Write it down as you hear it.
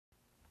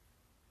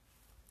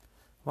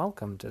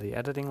Welcome to the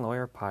Editing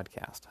Lawyer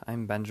Podcast.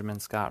 I'm Benjamin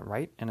Scott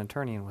Wright, an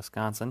attorney in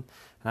Wisconsin,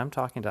 and I'm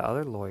talking to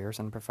other lawyers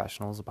and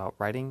professionals about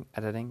writing,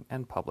 editing,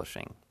 and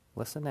publishing.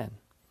 Listen in.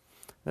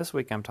 This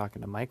week I'm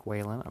talking to Mike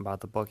Whelan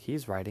about the book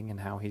he's writing and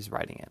how he's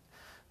writing it.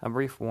 A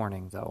brief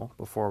warning, though,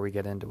 before we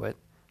get into it.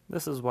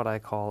 This is what I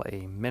call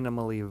a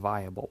minimally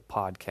viable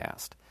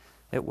podcast.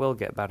 It will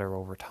get better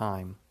over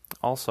time.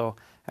 Also,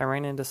 I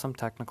ran into some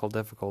technical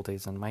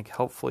difficulties and Mike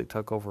helpfully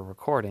took over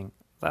recording.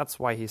 That's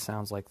why he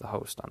sounds like the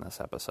host on this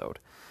episode.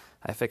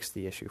 I fixed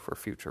the issue for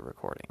future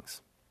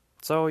recordings.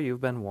 So you've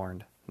been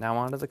warned. Now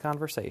on to the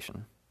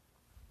conversation.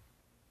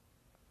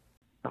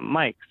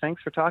 Mike,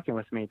 thanks for talking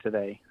with me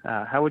today.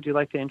 How would you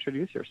like to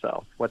introduce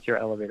yourself? What's your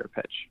elevator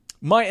pitch?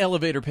 My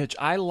elevator pitch,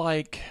 I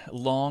like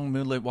long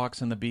moonlit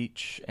walks on the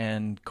beach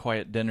and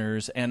quiet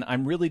dinners, and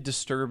I'm really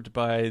disturbed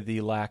by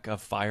the lack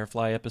of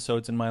Firefly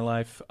episodes in my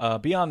life.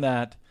 Beyond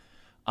that,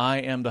 I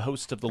am the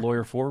host of the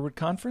Lawyer Forward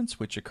Conference,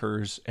 which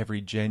occurs every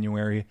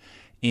January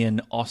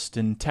in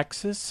Austin,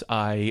 Texas.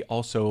 I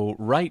also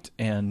write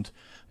and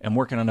am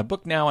working on a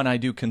book now, and I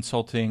do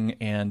consulting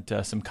and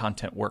some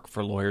content work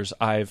for lawyers.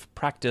 I've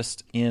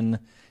practiced in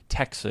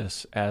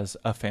Texas as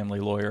a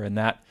family lawyer, and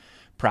that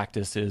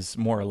practice is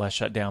more or less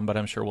shut down, but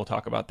I'm sure we'll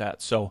talk about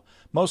that. So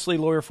mostly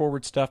lawyer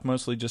forward stuff,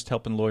 mostly just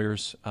helping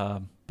lawyers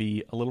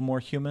be a little more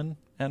human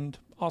and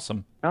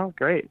awesome. Oh,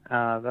 great.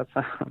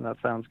 That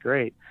sounds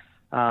great.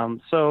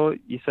 So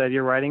you said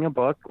you're writing a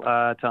book.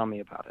 Tell me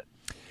about it.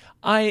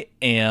 I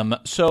am.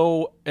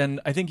 So,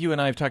 and I think you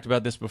and I have talked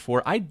about this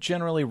before, I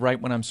generally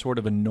write when I'm sort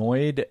of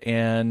annoyed,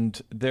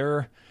 and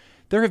there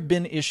have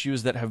been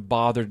issues that have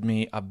bothered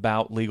me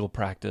about legal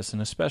practice,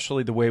 and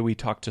especially the way we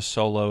talk to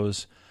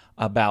solos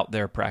about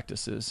their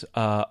practices.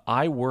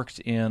 I worked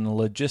in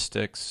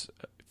logistics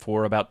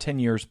for about 10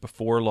 years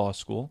before law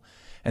school,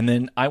 and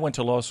then I went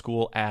to law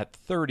school at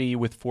 30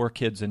 with 4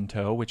 kids in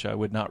tow, which I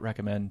would not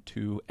recommend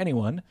to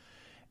anyone.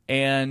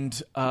 And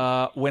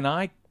when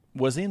I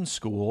was in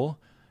school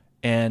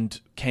and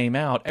came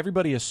out,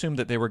 everybody assumed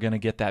that they were going to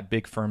get that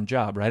big firm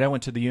job, right? I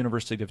went to the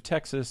University of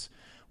Texas,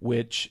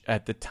 which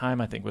at the time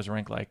I think was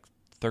ranked like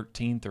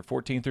 13th or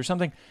 14th or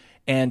something.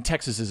 And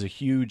Texas is a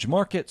huge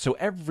market, so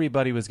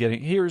everybody was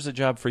getting, here's a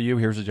job for you,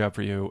 here's a job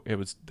for you.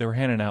 They were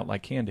handing out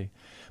like candy.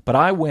 But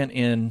I went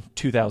in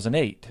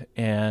 2008,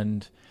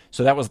 and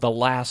so that was the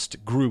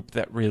last group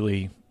that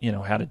really,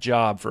 had a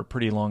job for a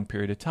pretty long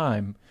period of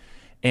time.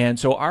 And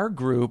so our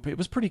group, it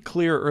was pretty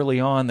clear early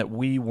on that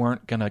we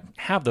weren't going to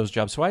have those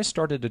jobs. So I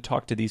started to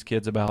talk to these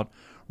kids about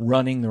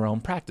running their own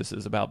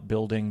practices, about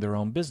building their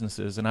own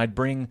businesses. And I'd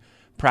bring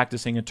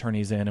practicing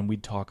attorneys in, and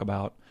we'd talk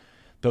about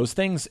those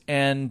things.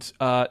 And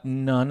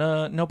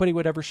nobody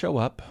would ever show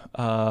up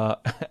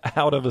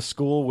out of a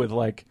school with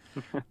like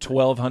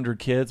 1,200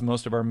 kids.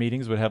 Most of our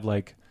meetings would have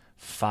like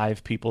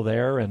 5 people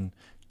there, and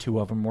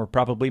 2 of them were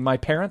probably my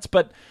parents.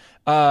 But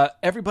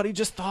everybody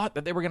just thought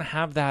that they were going to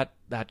have that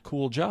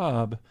cool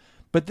job.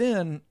 But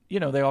then,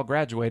 they all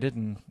graduated,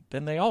 and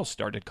then they all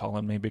started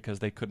calling me because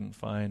they couldn't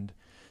find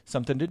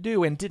something to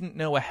do and didn't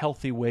know a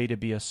healthy way to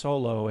be a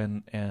solo.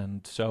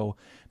 And so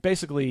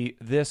basically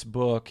this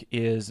book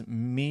is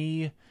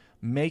me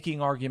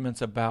making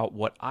arguments about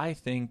what I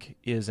think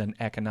is an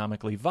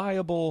economically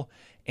viable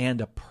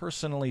and a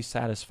personally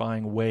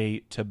satisfying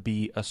way to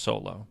be a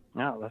solo.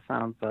 Oh, that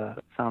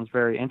sounds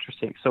very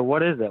interesting. So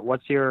what is it?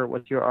 What's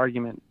your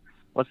argument?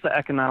 What's the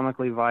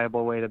economically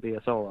viable way to be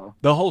a solo?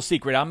 The whole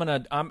secret.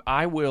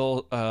 I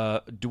will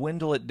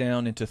dwindle it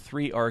down into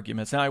 3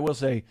 arguments. Now, I will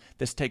say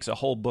this takes a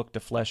whole book to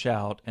flesh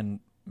out,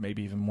 and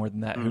maybe even more than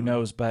that. Who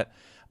knows? But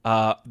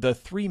the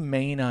 3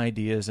 main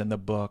ideas in the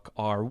book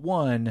are: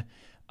 1,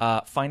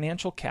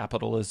 financial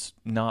capital is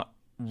not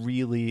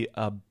really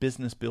a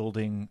business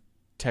building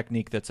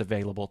technique that's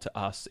available to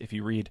us. If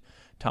you read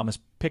Thomas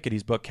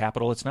Piketty's book,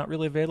 Capital, it's not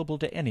really available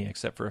to any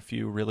except for a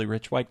few really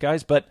rich white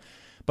guys. But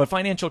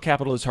financial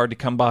capital is hard to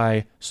come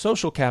by.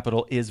 Social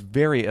capital is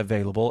very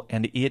available,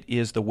 and it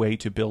is the way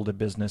to build a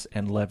business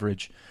and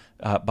leverage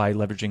by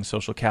leveraging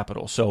social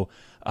capital. So,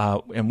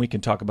 and we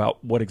can talk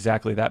about what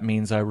exactly that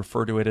means. I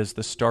refer to it as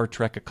the Star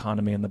Trek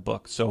economy in the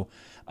book. So,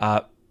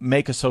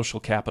 make a social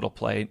capital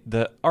play.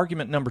 The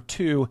argument number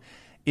 2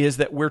 is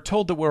that we're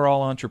told that we're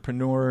all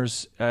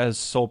entrepreneurs as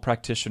sole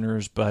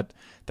practitioners, but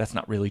that's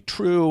not really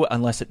true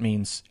unless it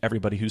means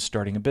everybody who's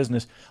starting a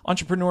business.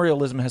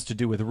 Entrepreneurialism has to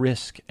do with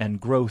risk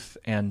and growth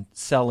and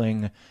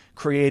selling,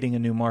 creating a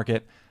new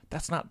market.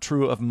 That's not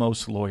true of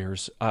most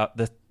lawyers.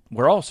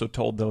 We're also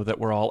told, though, that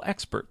we're all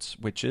experts,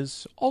 which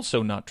is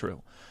also not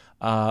true.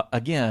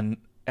 Again,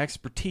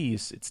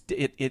 expertise,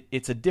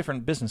 it's a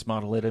different business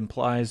model. It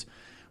implies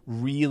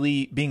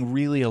being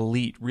really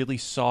elite, really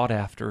sought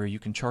after. You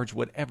can charge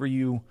whatever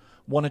you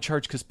want to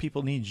charge because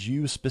people need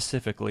you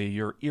specifically.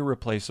 You're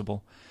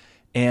irreplaceable.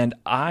 And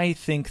I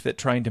think that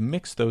trying to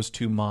mix those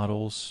 2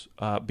 models,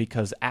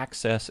 because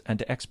access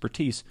and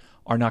expertise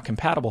are not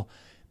compatible,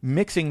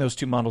 mixing those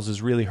 2 models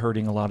is really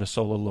hurting a lot of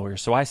solo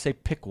lawyers. So I say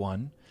pick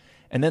one.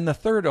 And then the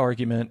third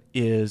argument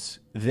is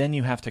then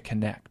you have to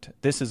connect.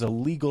 This is a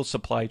legal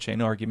supply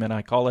chain argument.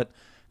 I call it,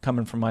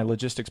 coming from my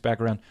logistics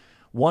background,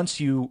 once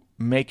you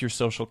make your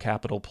social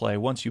capital play,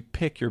 once you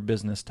pick your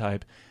business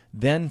type,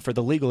 then for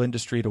the legal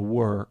industry to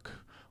work,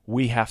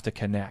 we have to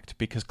connect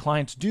because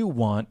clients do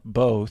want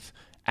both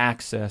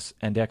access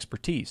and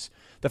expertise.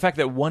 The fact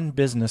that one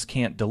business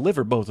can't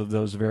deliver both of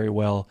those very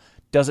well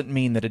doesn't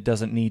mean that it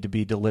doesn't need to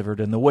be delivered,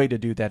 and the way to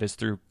do that is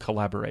through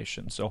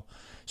collaboration. So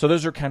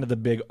those are kind of the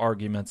big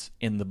arguments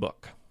in the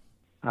book.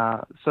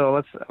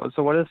 So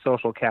what is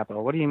social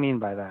capital? What do you mean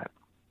by that?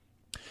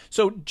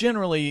 So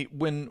generally,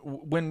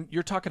 when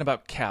you're talking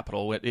about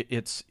capital,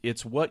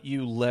 it's what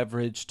you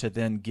leverage to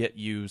then get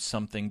you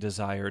something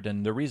desired.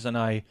 And the reason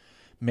I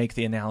make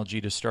the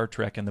analogy to Star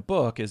Trek in the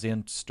book is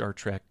in Star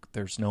Trek,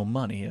 there's no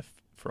money. If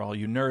for all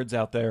you nerds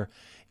out there,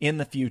 in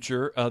the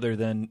future, other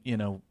than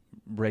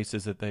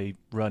races that they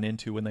run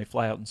into when they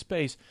fly out in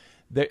space,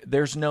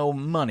 there's no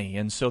money.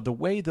 And so the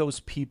way those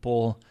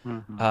people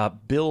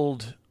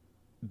build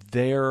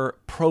their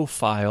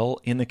profile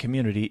in the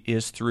community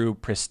is through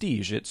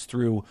prestige. It's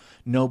through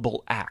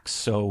noble acts.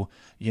 So,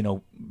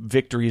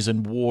 victories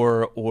in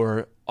war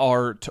or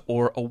art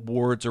or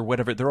awards or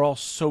whatever, they're all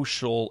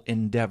social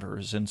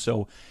endeavors. And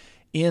so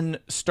in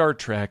Star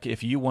Trek,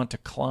 if you want to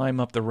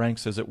climb up the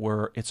ranks, as it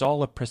were, it's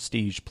all a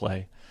prestige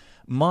play.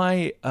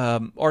 My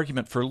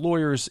argument for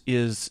lawyers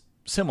is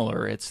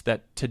similar. It's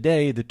that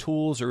today the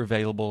tools are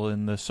available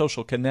and the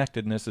social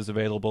connectedness is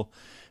available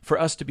for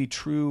us to be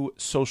true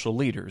social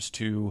leaders,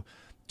 to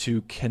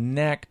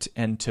connect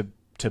and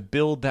to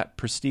build that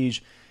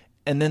prestige,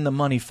 and then the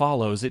money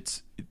follows.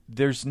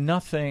 There's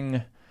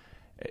nothing,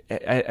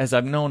 as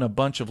I've known a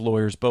bunch of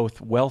lawyers,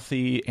 both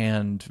wealthy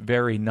and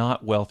very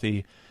not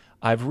wealthy,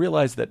 I've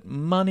realized that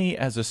money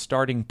as a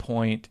starting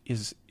point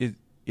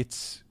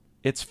it's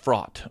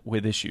fraught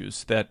with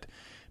issues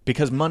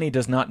because money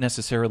does not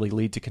necessarily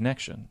lead to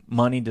connection.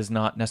 Money does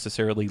not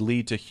necessarily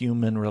lead to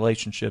human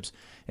relationships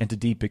and to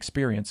deep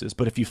experiences.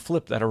 But if you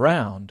flip that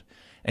around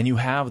and you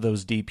have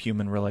those deep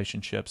human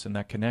relationships and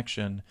that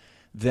connection,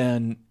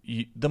 then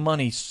the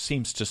money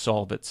seems to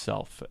solve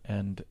itself.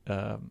 And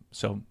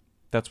so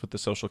that's what the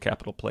social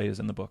capital play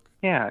is in the book.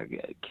 Yeah.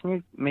 Can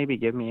you maybe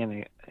give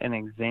me an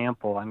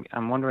example?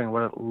 I'm wondering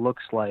what it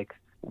looks like,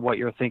 what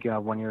you're thinking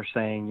of when you're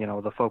saying,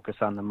 the focus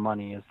on the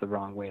money is the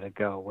wrong way to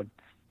go. Would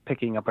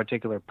picking a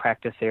particular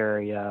practice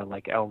area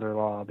like elder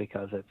law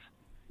because it's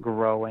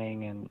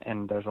growing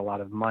and there's a lot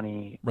of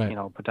money, right,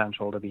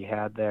 potential to be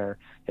had there.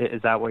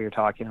 Is that what you're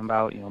talking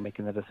about,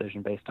 making the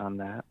decision based on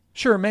that?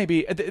 Sure,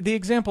 maybe. The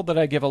example that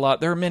I give a lot,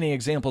 there are many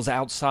examples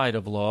outside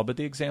of law, but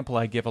the example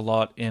I give a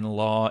lot in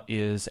law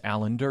is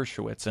Alan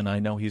Dershowitz, and I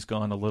know he's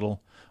gone a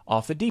little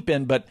off the deep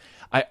end, but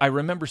I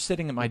remember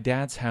sitting at my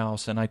dad's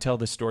house, and I tell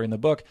this story in the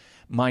book.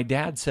 My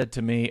dad said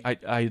to me,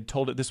 I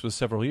told it, this was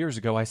several years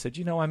ago, I said,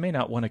 I may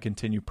not want to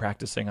continue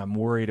practicing. I'm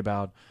worried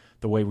about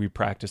the way we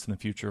practice in the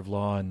future of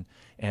law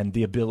and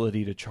the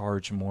ability to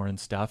charge more and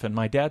stuff. And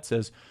my dad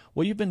says,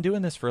 well, you've been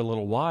doing this for a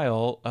little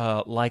while,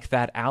 like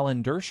that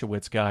Alan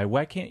Dershowitz guy.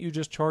 Why can't you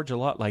just charge a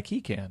lot like he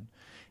can? And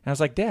I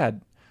was like,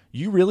 Dad,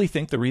 you really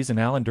think the reason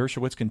Alan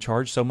Dershowitz can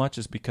charge so much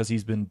is because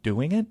he's been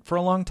doing it for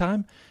a long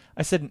time?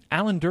 I said,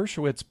 Alan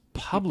Dershowitz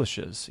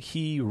publishes,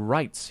 he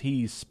writes,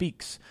 he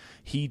speaks,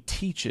 he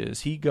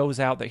teaches, he goes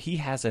out there, he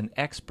has an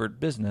expert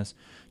business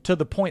to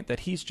the point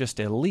that he's just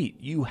elite.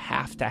 You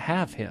have to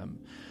have him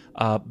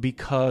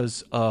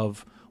because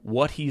of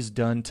what he's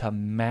done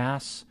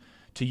to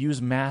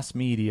use mass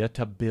media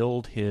to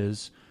build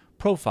his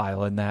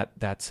profile and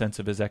that sense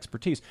of his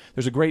expertise.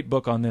 There's a great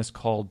book on this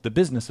called The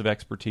Business of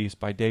Expertise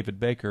by David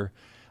Baker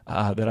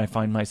that I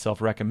find myself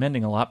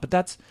recommending a lot, but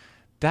that's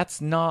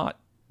not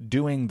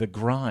doing the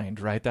grind,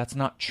 right? That's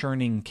not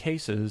churning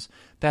cases.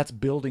 That's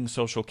building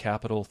social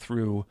capital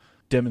through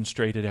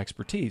demonstrated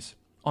expertise.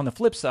 On the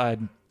flip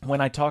side,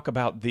 when I talk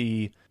about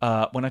the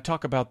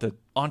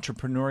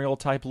entrepreneurial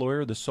type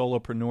lawyer, the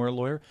solopreneur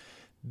lawyer,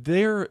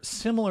 they're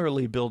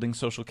similarly building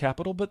social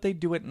capital, but they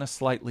do it in a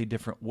slightly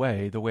different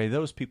way. The way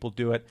those people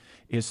do it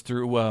is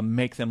through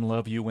make them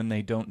love you when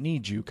they don't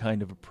need you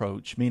kind of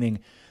approach, meaning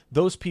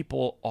those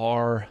people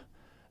are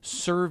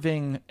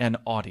serving an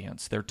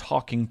audience. They're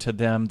talking to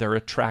them, they're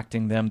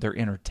attracting them, they're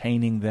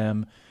entertaining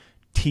them,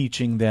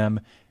 teaching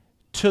them,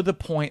 to the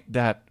point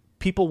that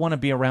people want to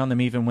be around them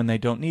even when they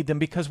don't need them,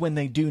 because when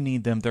they do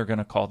need them, they're going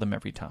to call them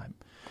every time.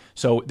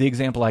 So the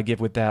example I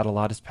give with that a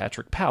lot is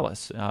Patrick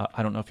Pallas.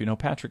 I don't know if you know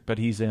Patrick, but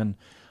he's in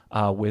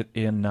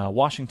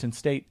Washington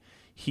State.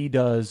 He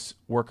does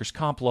workers'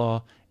 comp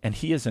law, and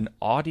he is an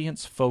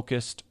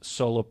audience-focused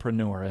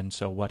solopreneur. And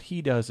so what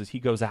he does is he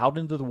goes out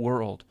into the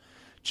world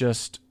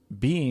just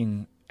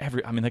being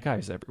the guy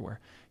is everywhere.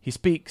 He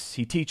speaks,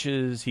 he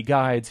teaches, he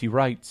guides, he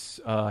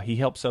writes, he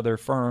helps other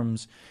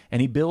firms,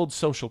 and he builds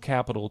social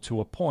capital to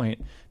a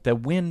point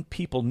that when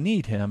people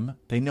need him,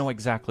 they know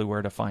exactly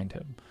where to find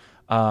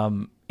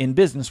him. In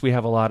business, we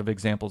have a lot of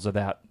examples of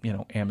that.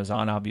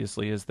 Amazon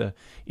obviously is the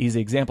easy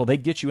example. They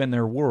get you in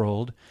their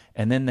world,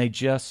 and then they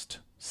just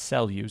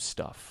sell you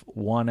stuff.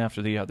 One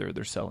after the other,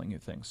 they're selling you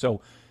things.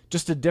 So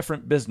just a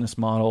different business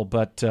model,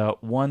 but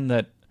one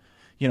that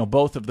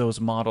both of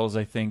those models,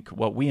 I think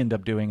what we end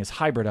up doing is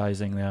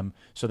hybridizing them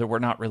so that we're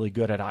not really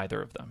good at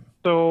either of them.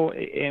 So,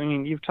 I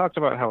mean, you've talked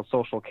about how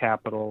social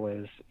capital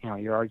is,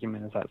 your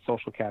argument is that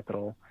social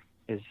capital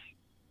is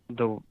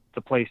the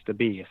place to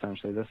be,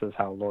 essentially. This is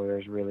how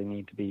lawyers really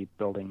need to be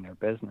building their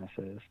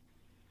businesses.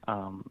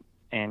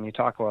 And you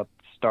talk about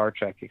Star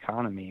Trek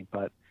economy,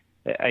 but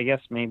I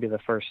guess maybe the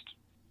first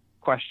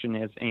question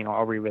is,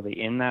 are we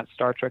really in that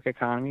Star Trek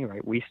economy,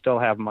 right? We still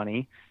have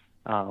money.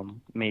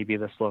 Maybe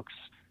this looks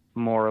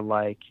more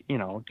like,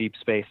 Deep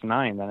Space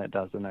Nine than it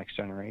does The Next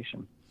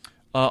Generation.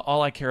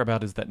 All I care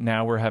about is that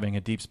now we're having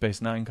a Deep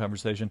Space Nine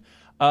conversation.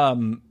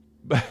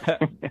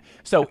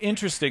 So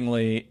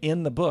interestingly,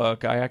 in the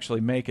book, I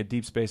actually make a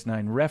Deep Space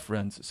Nine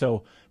reference.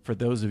 So for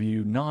those of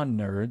you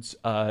non-nerds,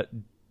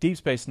 Deep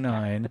Space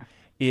Nine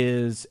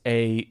is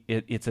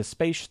it's a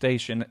space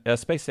station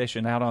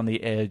out on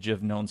the edge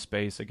of known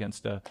space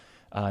against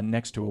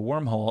next to a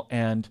wormhole.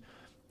 And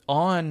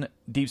on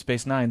Deep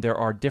Space Nine, there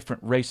are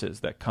different races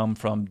that come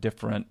from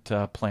different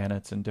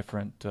planets and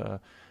different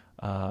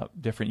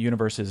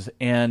universes.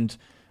 And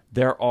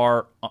there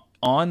are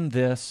on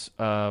this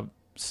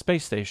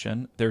space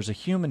station, there's a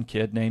human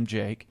kid named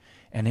Jake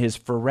and his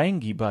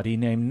Ferengi buddy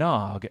named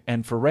Nog.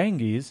 And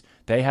Ferengis,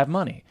 they have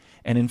money.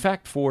 And in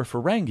fact, for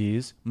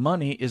Ferengis,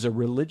 money is a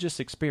religious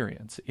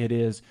experience. It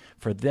is,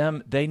 for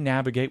them, they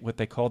navigate what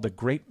they call the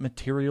great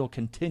material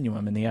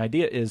continuum. And the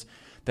idea is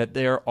that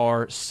there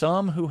are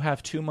some who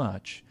have too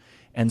much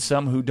and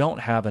some who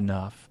don't have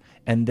enough,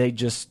 and they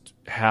just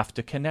have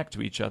to connect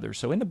to each other.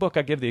 So in the book,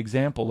 I give the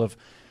example of,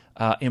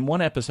 in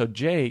one episode,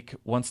 Jake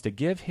wants to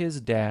give his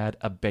dad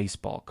a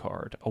baseball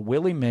card, a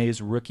Willie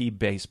Mays rookie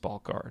baseball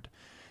card.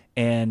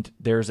 And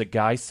there's a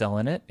guy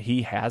selling it.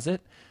 He has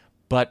it.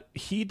 But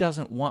he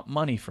doesn't want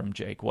money from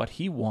Jake. What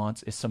he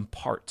wants is some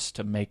parts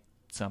to make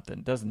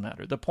something. Doesn't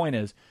matter. The point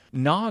is,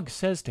 Nog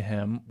says to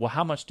him, well,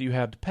 how much do you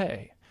have to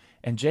pay?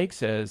 And Jake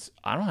says,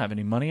 I don't have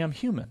any money. I'm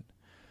human.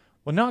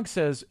 Well, Nog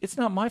says, it's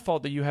not my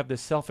fault that you have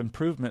this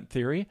self-improvement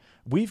theory.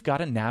 We've got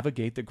to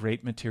navigate the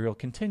great material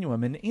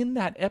continuum. And in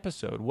that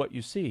episode, what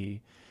you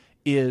see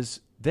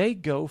is they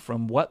go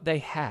from what they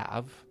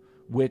have,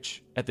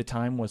 which at the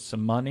time was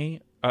some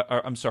money,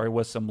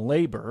 was some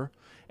labor,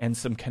 and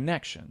some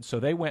connection. So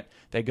they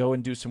go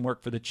and do some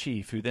work for the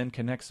chief, who then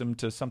connects them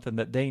to something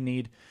that they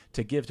need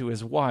to give to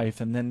his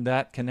wife, and then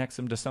that connects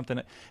them to something,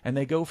 and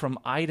they go from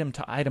item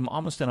to item,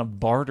 almost in a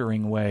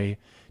bartering way,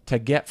 to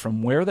get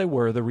from where they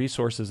were, the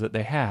resources that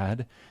they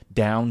had,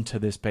 down to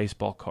this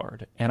baseball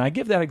card. And I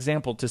give that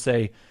example to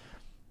say,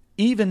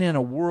 even in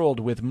a world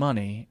with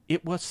money,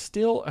 it was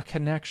still a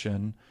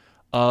connection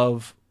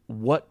of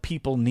what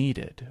people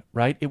needed,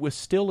 right? It was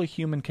still a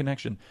human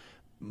connection.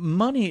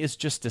 Money is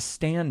just a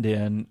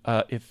stand-in.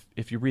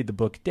 If you read the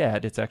book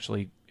Debt,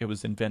 it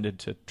was invented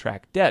to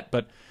track debt,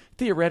 but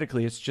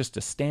theoretically it's just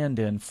a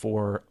stand-in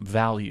for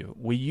value.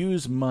 We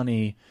use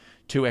money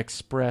to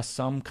express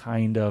some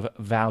kind of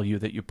value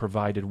that you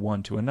provided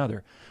one to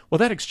another. Well,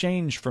 that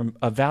exchange from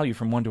a value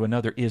from one to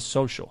another is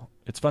social.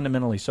 It's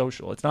fundamentally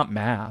social. It's not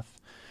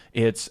math.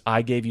 It's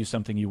I gave you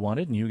something you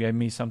wanted, and you gave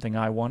me something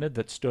I wanted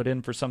that stood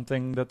in for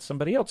something that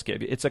somebody else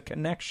gave you. It's a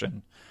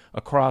connection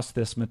across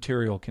this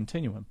material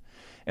continuum.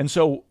 And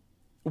so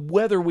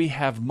whether we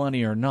have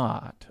money or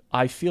not,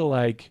 I feel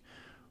like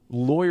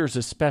lawyers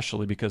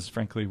especially, because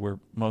frankly we're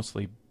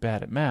mostly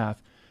bad at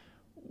math,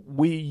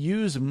 we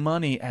use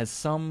money as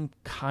some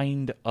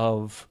kind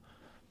of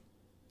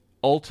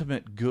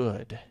ultimate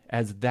good,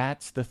 as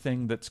that's the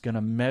thing that's going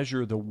to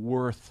measure the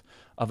worth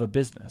of a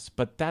business.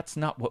 But that's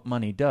not what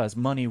money does.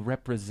 Money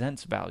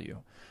represents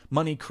value.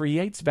 Money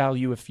creates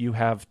value if you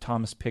have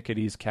Thomas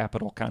Piketty's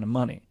capital kind of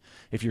money.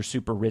 If you're a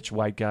super rich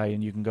white guy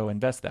and you can go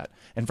invest that.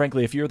 And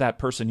frankly, if you're that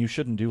person, you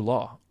shouldn't do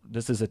law.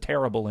 This is a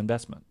terrible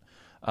investment.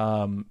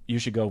 You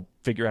should go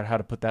figure out how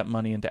to put that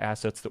money into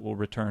assets that will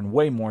return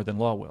way more than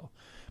law will.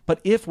 But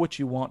if what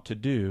you want to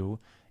do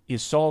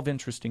is solve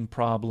interesting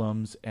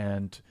problems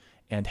and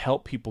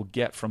help people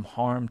get from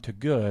harm to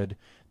good,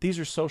 these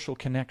are social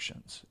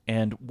connections.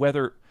 And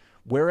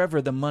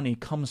wherever the money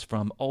comes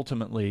from,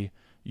 ultimately,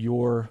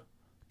 you're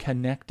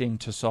connecting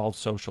to solve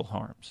social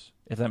harms,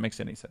 if that makes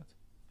any sense.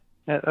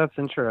 Yeah, that's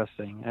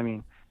interesting. I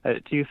mean,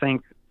 do you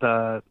think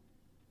the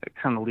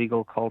kind of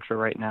legal culture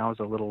right now is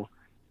a little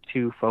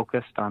too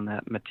focused on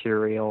that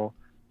material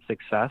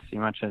success? You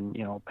mentioned,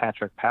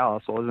 Patrick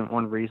Pallas. Well, isn't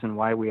one reason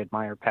why we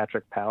admire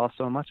Patrick Pallas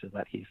so much is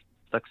that he's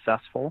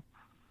successful?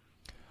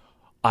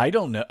 I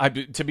don't know.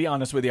 To be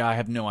honest with you, I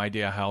have no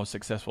idea how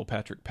successful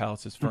Patrick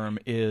Pallas's firm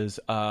is.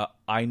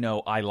 I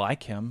know I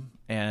like him,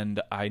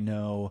 and I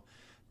know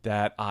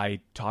that I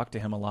talk to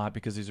him a lot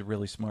because he's a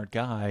really smart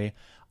guy.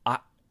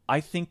 I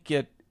think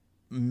it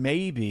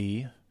may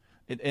be,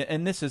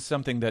 and this is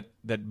something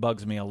that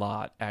bugs me a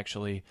lot,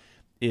 actually,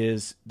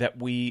 is that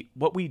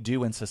what we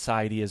do in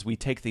society is we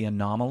take the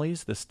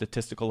anomalies, the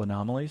statistical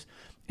anomalies,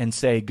 and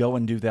say, go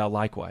and do thou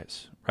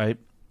likewise, right?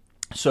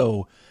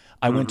 So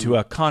I went to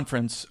a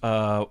conference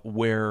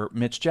where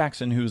Mitch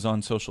Jackson, who's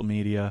on social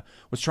media,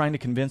 was trying to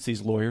convince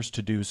these lawyers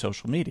to do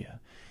social media.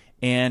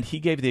 And he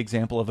gave the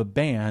example of a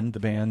band. The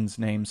band's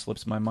name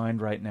slips my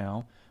mind right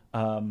now.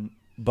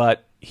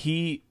 But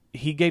he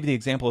gave the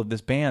example of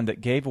this band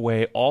that gave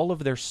away all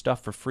of their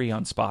stuff for free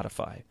on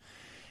Spotify.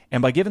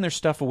 And by giving their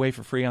stuff away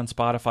for free on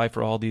Spotify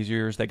for all these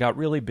years, they got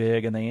really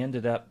big, and they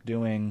ended up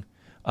doing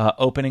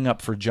opening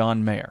up for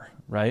John Mayer,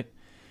 right?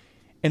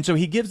 And so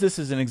he gives this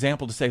as an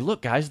example to say,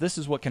 look, guys, this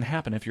is what can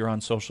happen if you're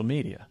on social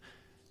media.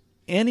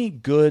 Any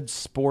good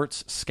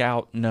sports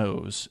scout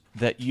knows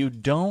that you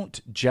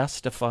don't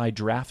justify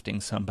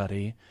drafting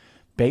somebody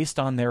based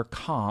on their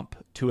comp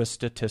to a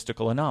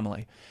statistical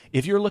anomaly.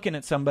 If you're looking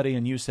at somebody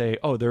and you say,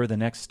 oh, they're the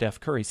next Steph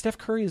Curry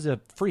is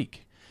a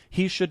freak.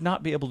 He should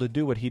not be able to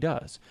do what he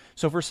does.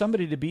 So for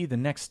somebody to be the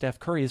next Steph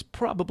Curry is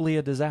probably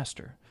a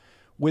disaster.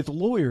 With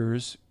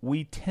lawyers,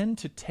 we tend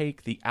to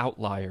take the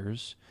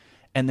outliers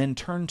and then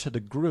turn to the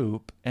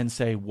group and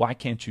say, why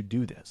can't you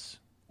do this?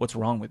 What's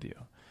wrong with you?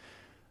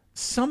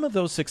 Some of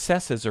those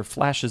successes are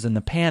flashes in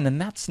the pan, and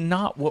that's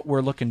not what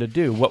we're looking to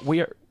do. What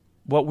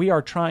we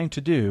are trying to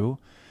do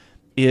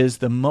is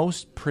the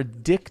most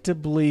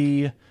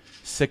predictably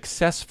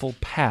successful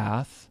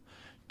path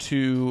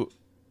to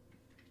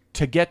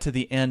get to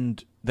the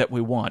end that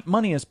we want.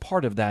 Money is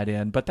part of that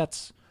end, but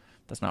that's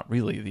not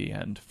really the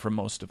end for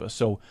most of us.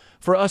 So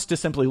for us to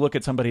simply look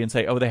at somebody and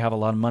say, oh, they have a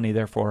lot of money,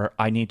 therefore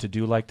I need to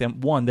do like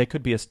them. One, they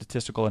could be a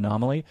statistical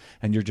anomaly,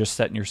 and you're just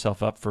setting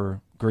yourself up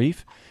for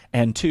grief.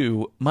 And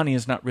two, money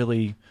is not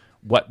really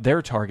what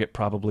their target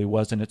probably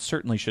was, and it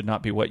certainly should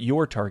not be what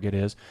your target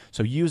is.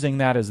 So using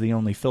that as the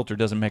only filter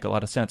doesn't make a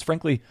lot of sense.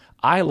 Frankly,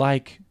 I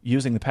like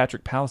using the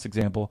Patrick Palace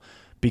example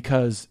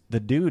because the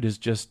dude is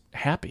just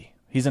happy.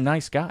 He's a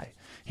nice guy.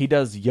 He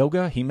does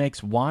yoga. He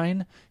makes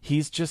wine.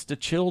 He's just a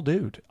chill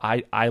dude.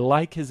 I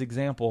like his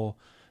example,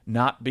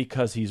 not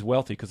because he's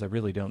wealthy, because I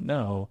really don't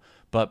know,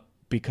 but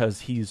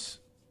because he's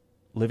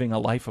living a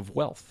life of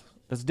wealth.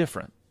 That's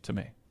different to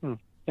me.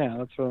 Yeah,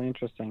 that's really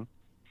interesting.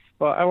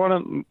 Well, I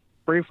want to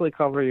briefly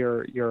cover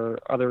your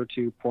other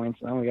 2 points,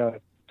 and then we got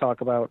to talk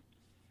about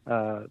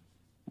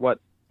what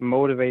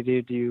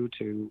motivated you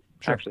to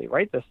actually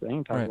write this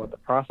thing, talk about the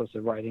process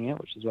of writing it,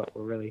 which is what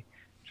we're really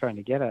trying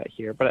to get at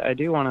here. But I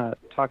do want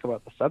to talk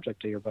about the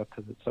subject of your book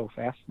because it's so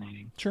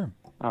fascinating. Sure.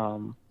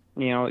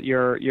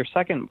 Your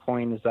second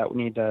point is that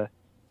we need to,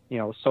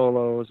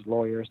 solos,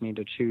 lawyers need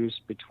to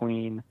choose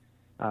between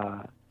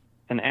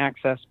an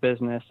access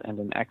business and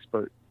an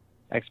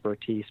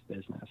expertise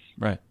business.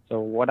 Right. So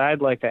what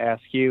I'd like to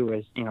ask you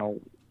is,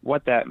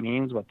 what that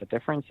means, what the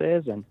difference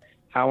is, and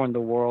how in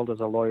the world is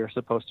a lawyer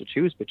supposed to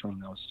choose between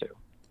those two?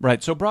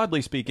 Right. So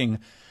broadly speaking,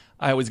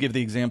 I always give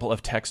the example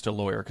of Text to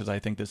Lawyer because I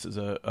think this is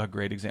a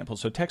great example.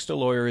 So Text to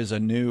Lawyer is a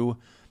new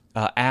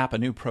app, a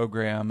new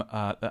program.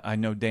 I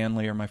know Dan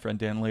Lear, my friend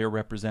Dan Lear,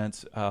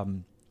 represents,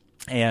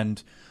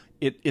 and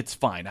it's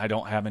fine. I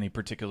don't have any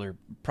particular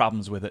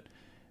problems with it.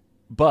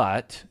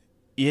 But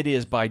it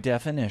is by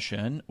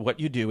definition, what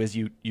you do is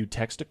you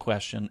text a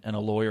question, and a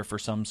lawyer for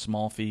some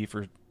small fee,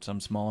 for some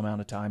small amount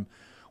of time,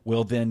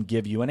 will then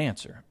give you an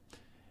answer.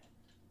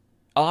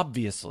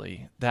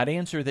 Obviously, that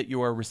answer that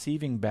you are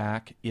receiving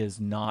back is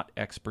not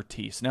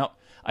expertise. Now,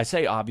 I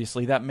say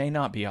obviously, that may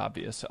not be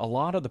obvious. A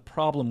lot of the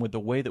problem with the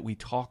way that we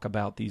talk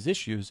about these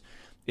issues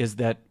is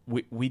that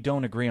we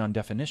don't agree on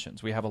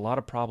definitions. We have a lot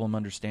of problem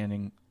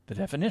understanding the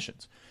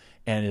definitions.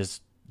 And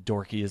as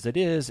dorky as it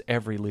is,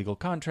 every legal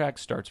contract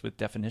starts with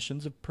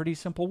definitions of pretty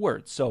simple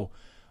words. So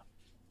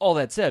all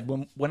that said,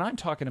 when I'm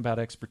talking about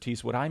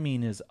expertise, what I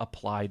mean is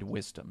applied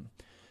wisdom.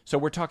 So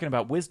we're talking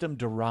about wisdom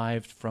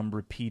derived from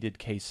repeated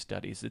case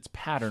studies. It's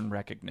pattern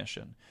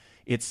recognition.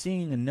 It's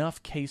seeing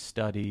enough case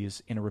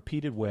studies in a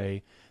repeated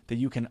way that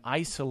you can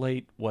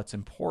isolate what's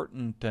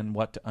important and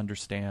what to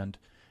understand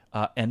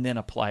and then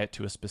apply it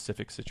to a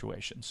specific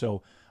situation.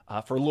 So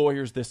for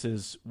lawyers, this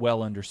is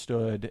well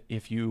understood.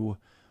 If you,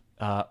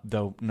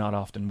 though not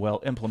often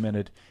well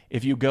implemented,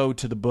 if you go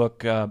to the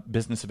book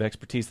Business of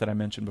Expertise that I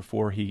mentioned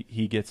before,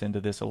 he gets into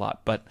this a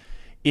lot. But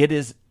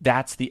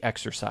that's the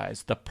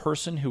exercise. The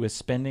person who is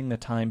spending the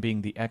time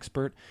being the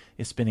expert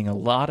is spending a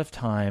lot of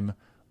time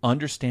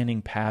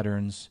understanding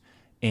patterns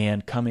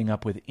and coming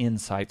up with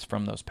insights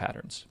from those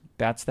patterns.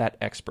 That's that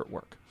expert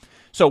work.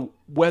 So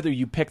whether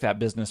you pick that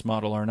business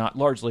model or not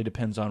largely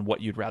depends on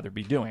what you'd rather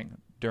be doing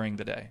during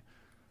the day.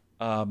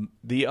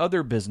 The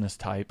other business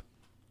type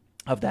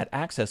of that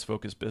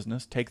access-focused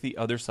business, take the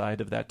other side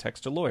of that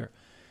text to lawyer.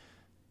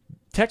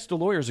 Text to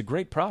lawyer is a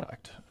great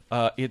product.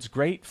 It's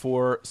great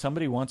for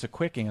somebody who wants a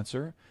quick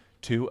answer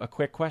to a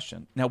quick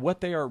question. Now,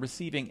 what they are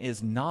receiving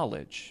is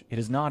knowledge. It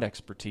is not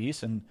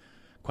expertise, and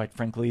quite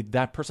frankly,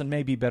 that person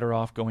may be better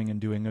off going and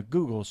doing a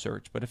Google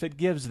search. But if it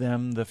gives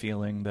them the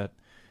feeling that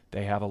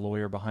they have a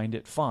lawyer behind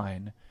it,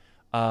 fine.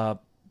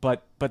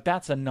 But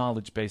that's a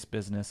knowledge-based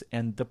business,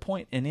 and the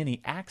point in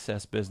any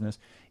access business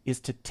is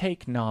to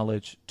take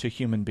knowledge to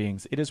human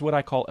beings. It is what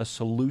I call a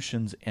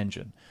solutions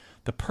engine.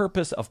 The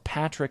purpose of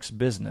Patrick's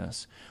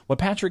business, what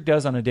Patrick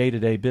does on a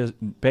day-to-day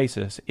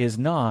basis, is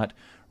not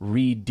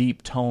read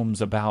deep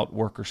tomes about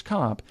workers'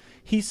 comp.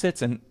 He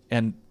sits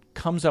and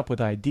comes up with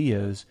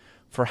ideas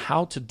for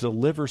how to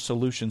deliver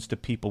solutions to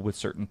people with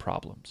certain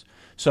problems.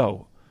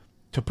 So,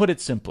 to put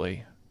it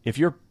simply, if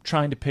you're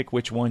trying to pick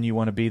which one you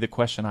want to be, the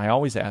question I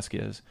always ask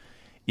is,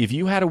 if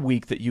you had a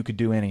week that you could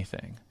do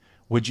anything,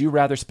 would you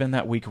rather spend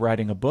that week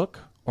writing a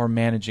book or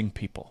managing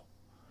people?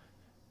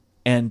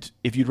 And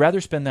if you'd rather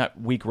spend that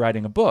week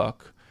writing a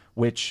book,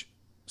 which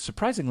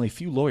surprisingly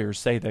few lawyers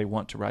say they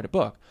want to write a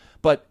book,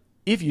 but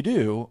if you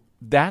do,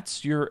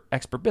 that's your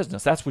expert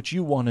business. That's what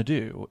you want to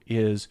do,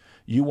 is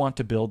you want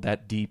to build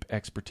that deep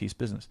expertise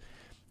business.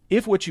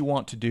 If what you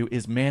want to do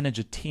is manage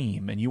a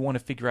team and you want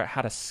to figure out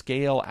how to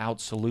scale out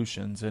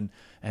solutions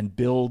and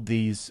build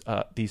these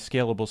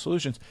scalable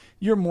solutions,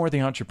 you're more the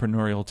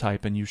entrepreneurial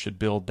type and you should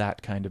build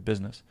that kind of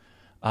business.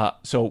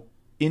 So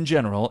in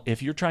general,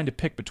 if you're trying to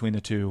pick between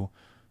the two,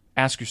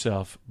 ask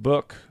yourself,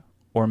 book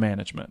or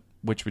management,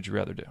 which would you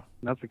rather do?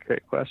 That's a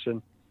great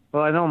question.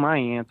 Well, I know my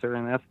answer,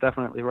 and that's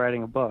definitely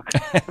writing a book.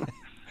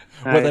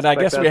 Well, then I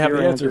guess we have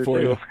the answer for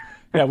too. you.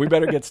 Yeah, we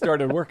better get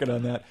started working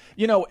on that.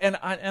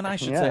 And I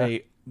should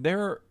say,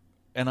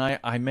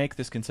 I make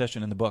this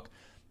concession in the book,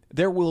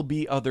 there will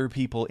be other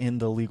people in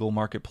the legal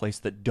marketplace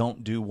that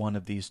don't do one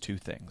of these two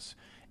things.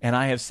 And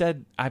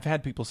I've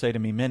had people say to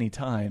me many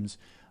times,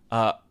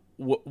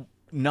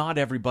 not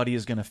everybody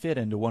is going to fit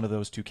into one of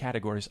those two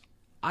categories.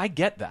 I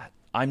get that.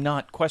 I'm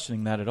not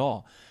questioning that at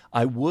all.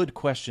 I would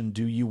question,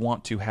 do you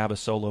want to have a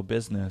solo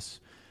business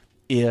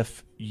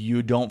if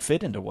you don't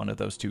fit into one of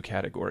those two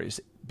categories?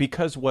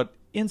 Because what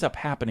ends up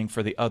happening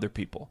for the other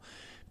people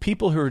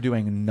who are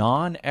doing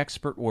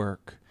non-expert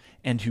work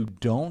and who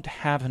don't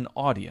have an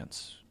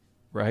audience,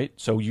 right?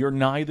 So you're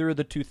neither of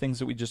the two things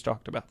that we just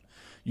talked about.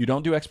 You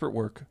don't do expert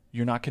work.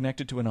 You're not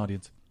connected to an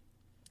audience.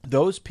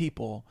 Those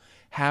people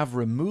have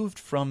removed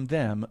from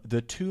them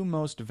the two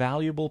most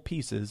valuable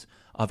pieces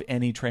of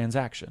any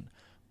transaction.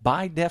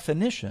 By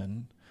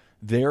definition,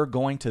 they're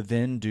going to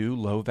then do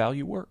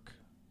low-value work.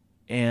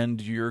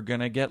 And you're going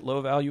to get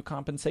low-value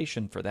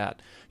compensation for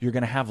that. You're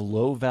going to have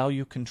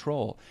low-value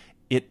control.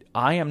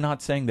 I am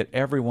not saying that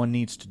everyone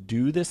needs to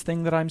do this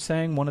thing that I'm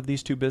saying, one of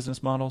these two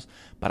business models,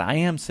 but I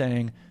am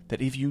saying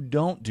that if you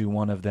don't do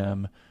one of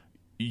them,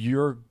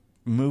 you're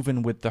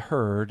moving with the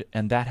herd,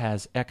 and that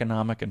has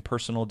economic and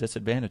personal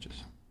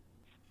disadvantages.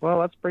 Well,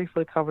 let's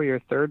briefly cover your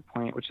third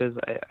point, which is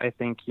I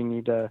think you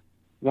need to,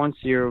 once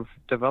you've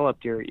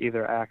developed your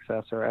either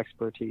access or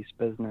expertise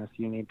business,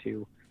 you need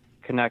to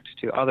connect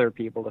to other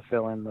people to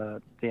fill in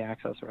the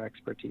access or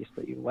expertise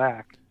that you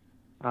lack.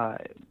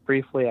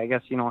 Briefly, I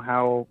guess,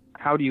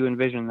 how do you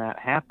envision that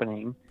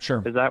happening?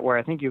 Sure. Is that where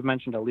I think you've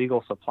mentioned a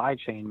legal supply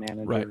chain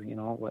manager?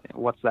 Right.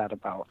 What's that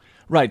about?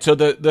 Right. So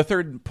the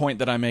third point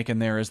that I make in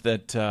there is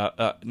that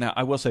now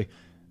I will say,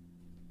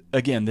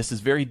 again, this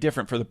is very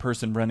different for the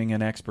person running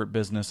an expert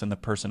business and the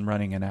person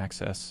running an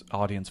access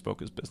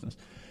audience-focused business.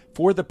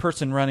 For the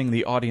person running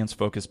the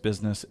audience-focused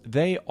business,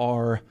 they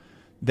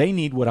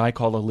need what I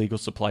call a legal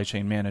supply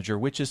chain manager,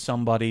 which is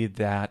somebody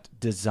that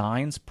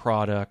designs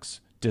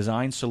products,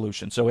 design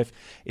solutions. So if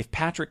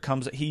Patrick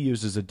comes, he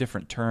uses a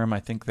different term.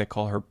 I think they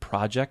call her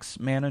projects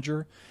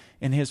manager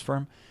in his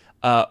firm.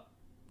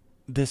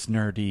 This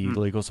nerdy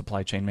legal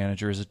supply chain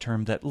manager is a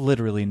term that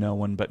literally no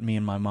one but me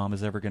and my mom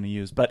is ever going to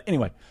use. But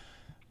anyway,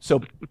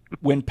 so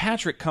when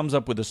Patrick comes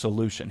up with a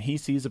solution, he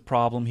sees a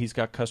problem, he's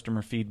got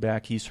customer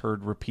feedback, he's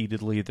heard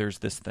repeatedly there's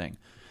this thing.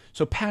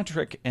 So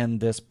Patrick and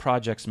this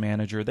projects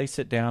manager, they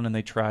sit down and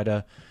they try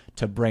to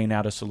brain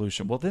out a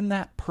solution. Well, then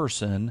that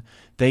person,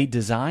 they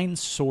design,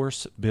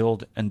 source,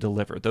 build, and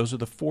deliver. Those are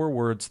the 4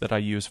 words that I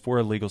use for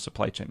a legal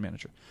supply chain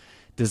manager.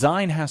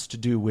 Design has to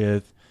do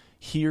with,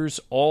 here's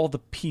all the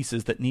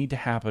pieces that need to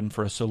happen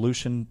for a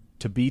solution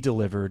to be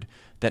delivered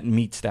that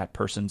meets that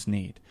person's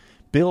need.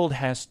 Build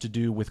has to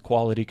do with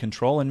quality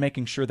control and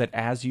making sure that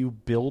as you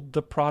build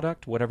the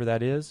product, whatever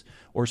that is,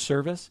 or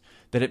service,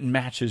 that it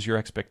matches your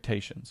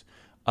expectations.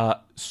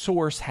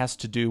 Source has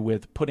to do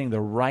with putting the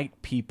right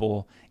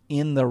people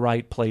in the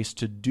right place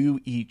to do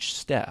each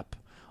step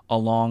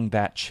along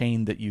that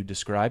chain that you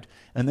described.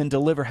 And then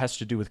deliver has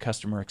to do with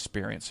customer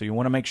experience. So you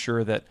want to make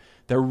sure that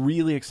they're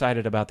really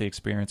excited about the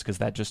experience, because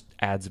that just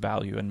adds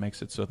value and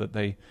makes it so that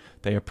they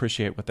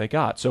appreciate what they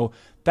got. So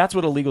that's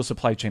what a legal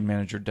supply chain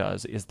manager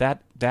does. Is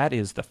that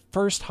is the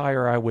first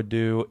hire I would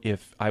do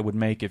if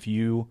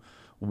you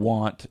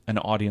want an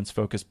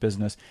audience-focused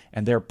business,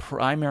 and their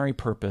primary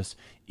purpose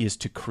is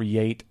to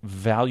create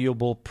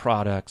valuable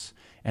products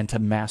and to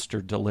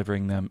master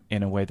delivering them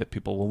in a way that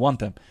people will want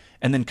them.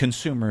 And then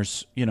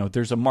consumers,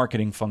 there's a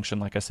marketing function,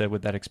 like I said,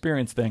 with that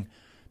experience thing.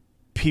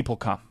 People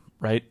come,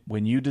 right?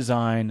 When you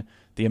design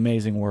the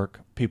amazing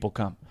work, people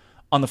come.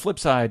 On the flip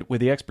side,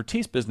 with the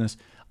expertise business,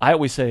 I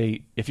always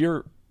say, if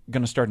you're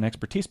going to start an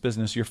expertise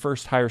business, your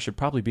first hire should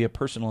probably be a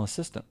personal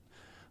assistant.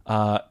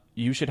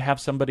 You should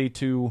have somebody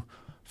to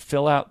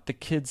fill out the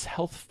kids'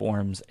 health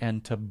forms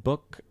and to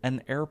book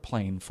an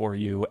airplane for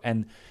you.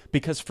 And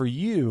because for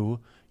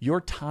you,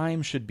 your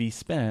time should be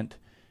spent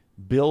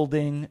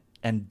building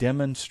and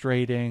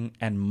demonstrating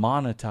and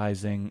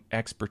monetizing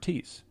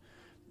expertise.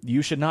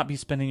 You should not be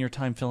spending your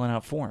time filling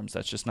out forms.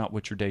 That's just not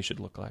what your day should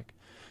look like.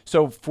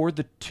 So for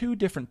the two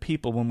different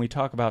people, when we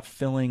talk about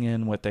filling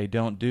in what they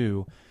don't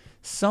do,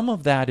 some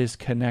of that is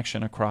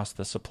connection across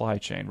the supply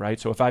chain, right?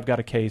 So if I've got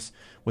a case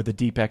with a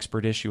deep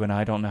expert issue and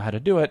I don't know how to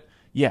do it,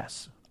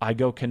 yes, I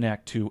go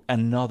connect to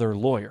another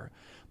lawyer.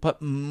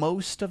 But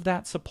most of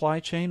that supply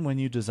chain, when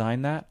you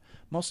design that,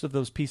 most of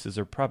those pieces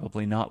are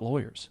probably not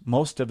lawyers.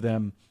 Most of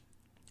them,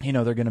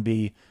 they're going to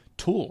be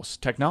tools,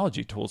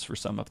 technology tools for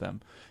some of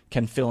them,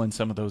 can fill in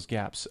some of those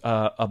gaps.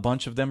 A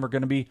bunch of them are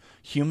going to be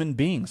human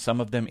beings, some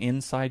of them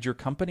inside your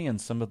company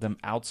and some of them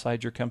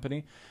outside your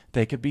company.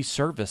 They could be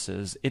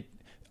services.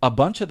 A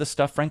bunch of the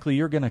stuff, frankly,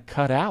 you're going to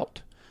cut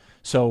out.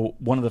 So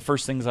one of the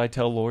first things I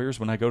tell lawyers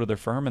when I go to their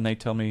firm and they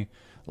tell me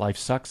life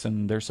sucks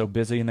and they're so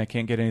busy and they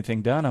can't get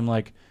anything done, I'm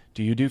like,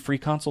 do you do free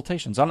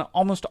consultations?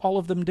 Almost all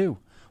of them do.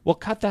 Well,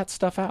 cut that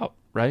stuff out,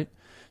 right?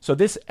 So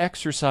this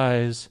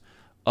exercise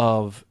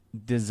of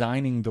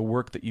designing the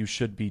work that you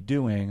should be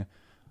doing,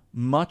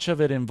 much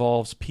of it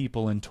involves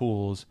people and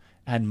tools,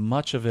 and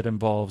much of it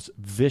involves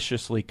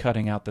viciously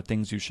cutting out the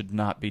things you should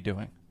not be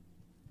doing.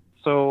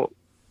 So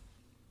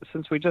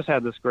since we just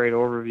had this great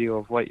overview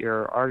of what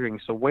you're arguing,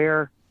 so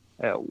where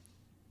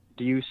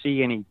do you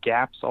see any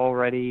gaps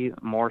already,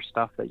 more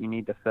stuff that you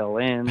need to fill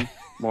in,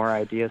 more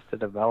ideas to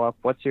develop?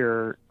 What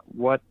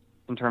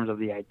in terms of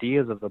the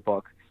ideas of the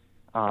book,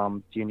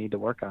 do you need to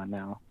work on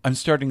now? I'm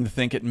starting to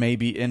think it may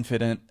be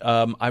infinite.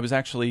 I was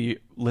actually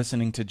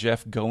listening to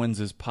Jeff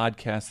Goins'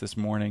 podcast this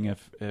morning.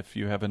 If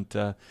you haven't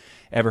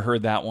ever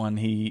heard that one,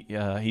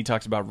 he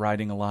talks about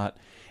writing a lot.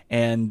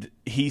 And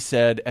he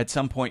said at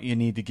some point you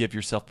need to give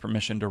yourself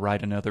permission to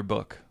write another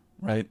book,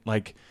 right?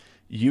 Like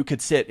you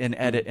could sit and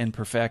edit and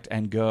perfect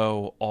and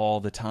go all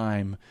the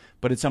time,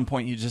 but at some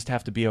point you just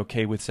have to be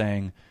okay with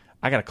saying,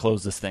 I got to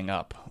close this thing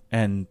up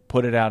and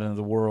put it out into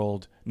the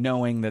world,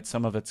 knowing that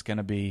some of it's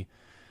going to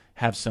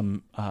have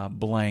some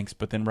blanks,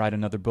 but then write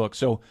another book.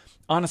 So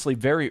honestly,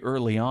 very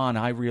early on,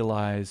 I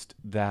realized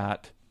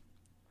that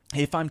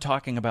if I'm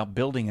talking about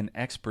building an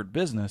expert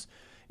business,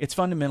 it's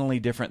fundamentally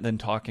different than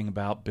talking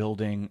about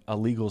building a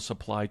legal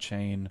supply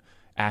chain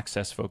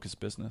access-focused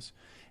business.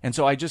 And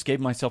so I just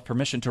gave myself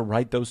permission to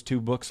write those two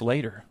books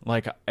later.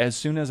 Like as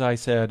soon as I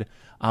said,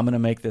 I'm going to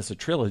make this a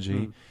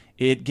trilogy,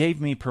 it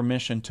gave me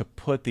permission to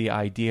put the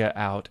idea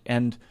out.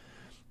 And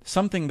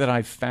something that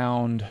I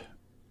found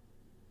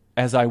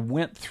as I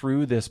went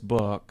through this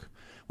book,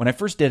 when I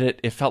first did it,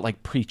 it felt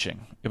like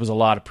preaching. It was a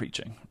lot of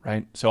preaching,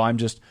 right? So I'm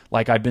just,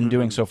 like I've been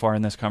doing so far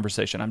in this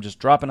conversation, I'm just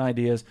dropping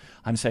ideas.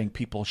 I'm saying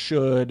people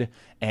should,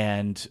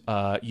 and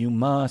you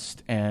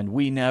must, and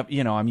we never,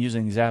 I'm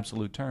using these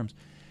absolute terms.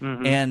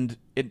 And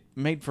it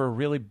made for a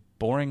really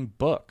boring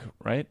book,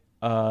 right?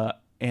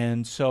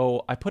 And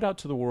so I put out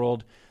to the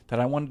world that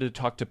I wanted to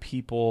talk to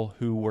people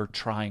who were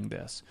trying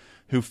this,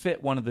 who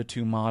fit one of the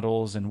two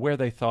models and where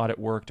they thought it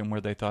worked and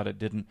where they thought it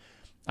didn't.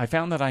 I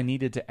found that I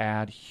needed to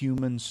add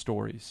human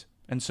stories.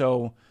 And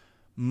so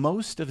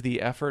most of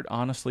the effort,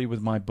 honestly, with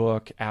my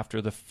book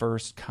after the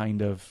first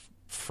kind of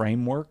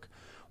framework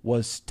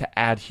was to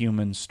add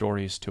human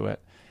stories to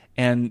it.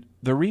 And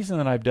the reason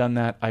that I've done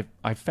that,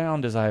 I've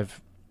found as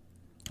I've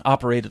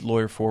operated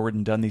Lawyer Forward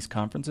and done these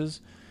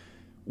conferences,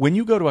 when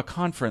you go to a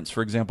conference,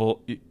 for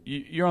example,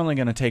 you're only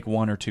going to take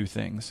one or two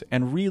things.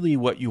 And really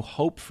what you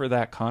hope for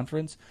that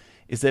conference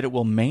is that it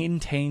will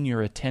maintain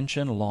your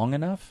attention long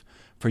enough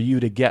for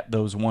you to get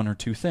those one or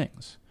two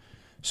things.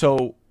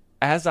 So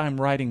as I'm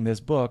writing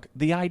this book,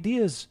 the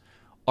ideas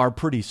are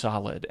pretty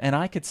solid, and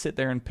I could sit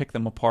there and pick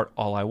them apart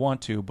all I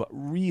want to, but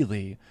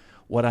really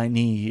what I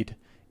need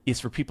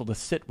is for people to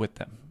sit with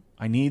them.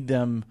 I need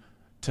them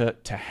to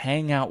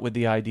hang out with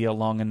the idea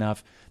long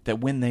enough that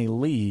when they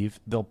leave,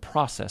 they'll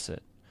process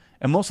it.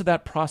 And most of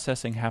that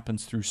processing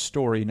happens through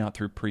story, not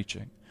through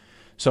preaching.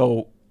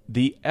 So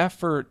the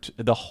effort,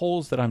 the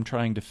holes that I'm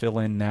trying to fill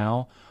in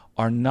now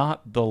are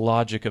not the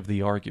logic of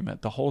the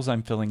argument. The holes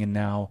I'm filling in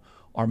now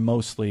are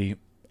mostly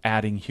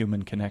adding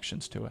human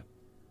connections to it.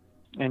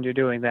 And you're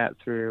doing that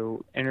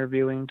through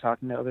interviewing,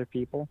 talking to other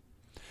people?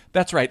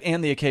 That's right,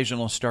 and the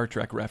occasional Star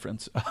Trek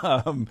reference.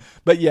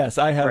 But yes,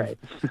 I have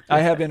I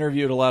have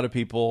interviewed a lot of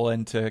people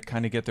and to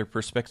kind of get their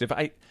perspective.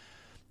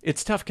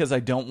 It's tough because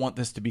I don't want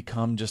this to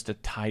become just a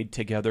tied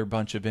together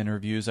bunch of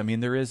interviews. I mean,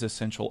 there is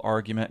essential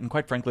argument, and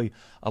quite frankly,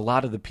 a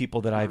lot of the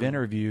people that I've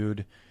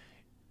interviewed,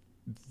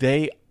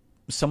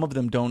 some of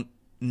them don't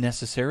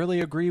necessarily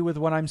agree with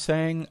what I'm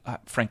saying.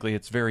 Frankly,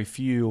 it's very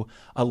few.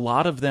 A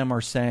lot of them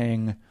are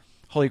saying,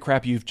 holy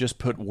crap, you've just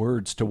put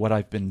words to what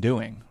I've been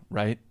doing,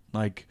 right?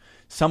 Like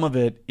some of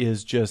it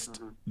is just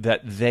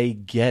that they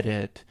get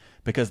it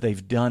because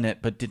they've done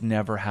it but didn't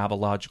ever have a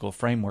logical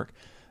framework.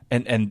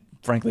 And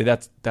frankly,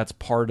 that's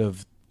part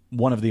of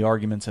one of the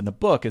arguments in the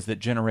book is that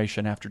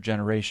generation after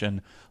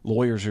generation,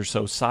 lawyers are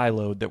so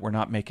siloed that we're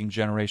not making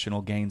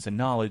generational gains in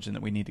knowledge and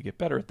that we need to get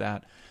better at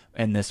that.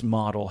 And this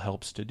model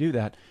helps to do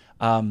that.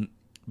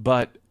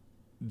 But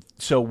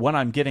so what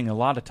I'm getting a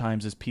lot of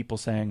times is people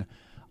saying,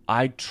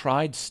 I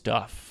tried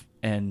stuff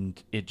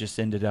and it just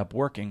ended up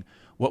working.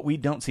 what we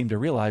don't seem to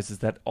realize is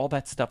that all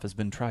that stuff has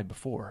been tried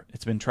before.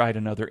 It's been tried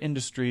in other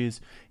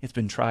industries. It's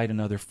been tried in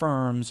other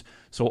firms.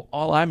 So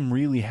all I'm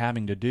really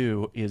having to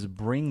do is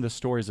bring the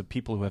stories of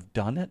people who have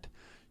done it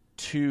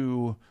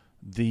to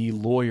the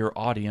lawyer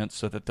audience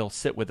so that they'll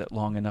sit with it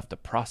long enough to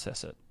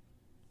process it.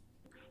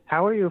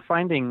 How are you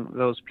finding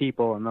those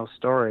people and those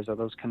stories? Are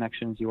those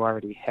connections you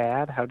already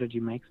had? How did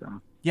you make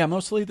them? Yeah,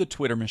 mostly the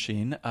Twitter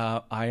machine.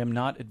 I am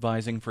not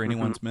advising for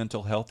anyone's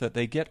mental health that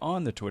they get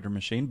on the Twitter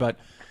machine, but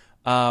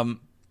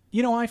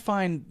I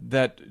find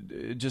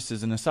that, just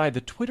as an aside,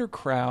 the Twitter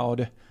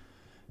crowd,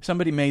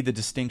 somebody made the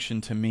distinction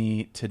to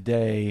me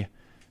today.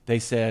 They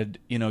said,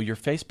 your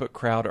Facebook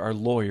crowd are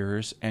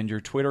lawyers and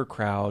your Twitter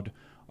crowd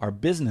are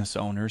business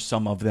owners,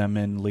 some of them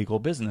in legal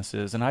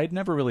businesses. And I had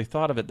never really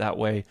thought of it that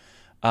way.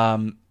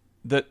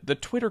 The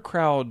Twitter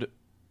crowd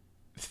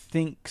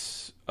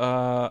thinks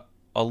a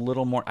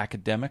little more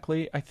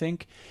academically, I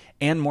think,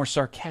 and more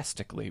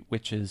sarcastically,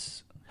 which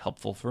is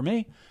helpful for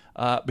me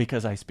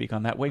because I speak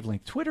on that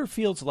wavelength. Twitter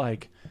feels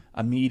like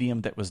a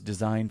medium that was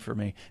designed for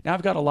me. Now,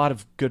 I've got a lot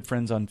of good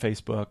friends on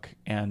Facebook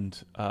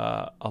and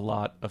a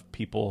lot of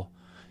people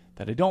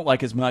that I don't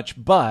like as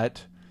much,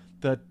 but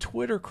the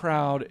Twitter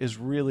crowd is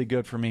really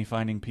good for me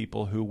finding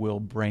people who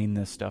will brain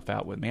this stuff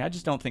out with me. I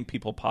just don't think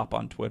people pop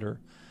on Twitter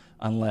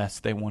unless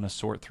they want to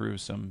sort through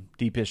some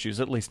deep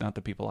issues, at least not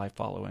the people I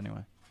follow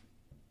anyway.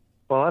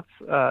 Well,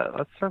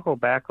 let's circle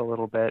back a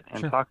little bit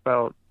and talk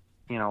about,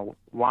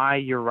 why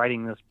you're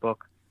writing this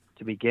book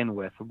to begin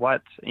with.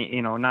 What,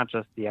 not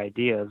just the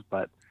ideas,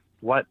 but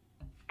what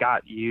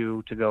got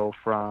you to go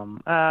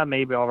from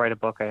maybe I'll write a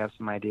book, I have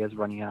some ideas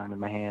running on in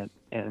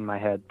my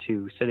head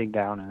to sitting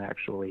down and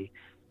actually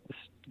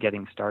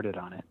getting started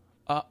on it?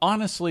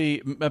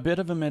 Honestly, a bit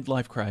of a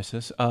midlife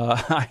crisis.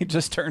 I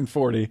just turned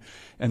 40,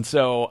 and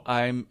so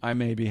I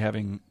may be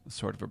having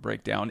sort of a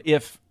breakdown.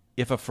 If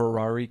a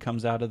Ferrari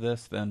comes out of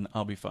this, then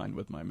I'll be fine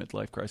with my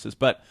midlife crisis.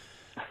 But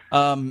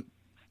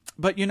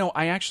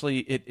I actually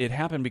it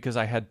happened because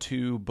I had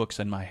two books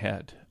in my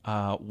head.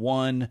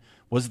 One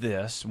was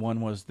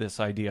this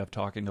idea of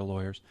talking to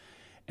lawyers.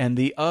 And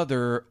the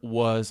other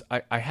was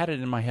I had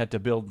it in my head to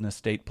build an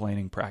estate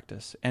planning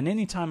practice. And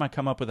anytime I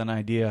come up with an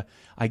idea,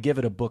 I give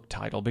it a book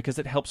title because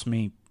it helps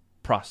me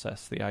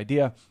process the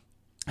idea.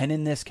 And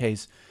in this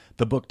case,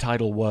 the book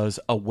title was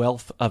A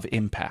Wealth of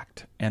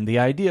Impact. And the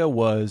idea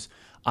was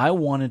I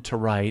wanted to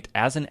write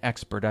as an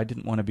expert. I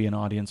didn't want to be an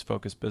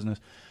audience-focused business.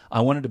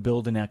 I wanted to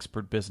build an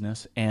expert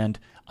business. And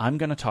I'm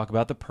going to talk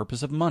about the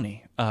purpose of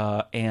money,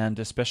 and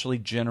especially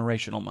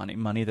generational money,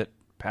 money that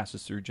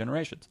passes through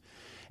generations.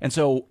 And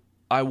so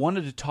I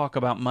wanted to talk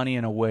about money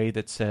in a way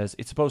that says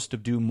it's supposed to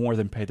do more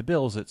than pay the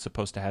bills. It's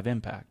supposed to have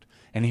impact.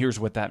 And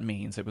here's what that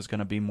means. It was going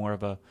to be more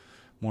of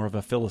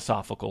a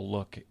philosophical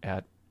look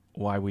at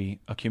why we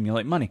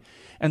accumulate money.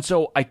 And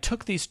so I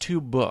took these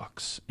two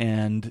books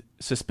and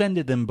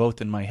suspended them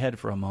both in my head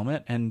for a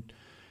moment and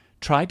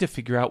tried to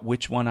figure out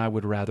which one I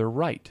would rather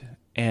write.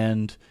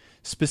 And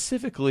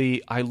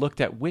specifically, I looked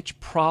at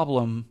which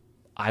problem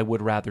I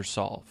would rather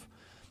solve.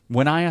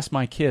 When I ask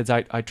my kids,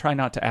 I try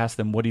not to ask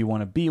them, what do you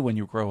want to be when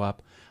you grow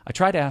up? I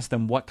try to ask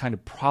them, what kind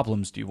of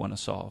problems do you want to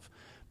solve?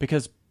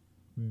 Because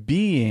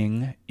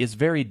being is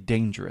very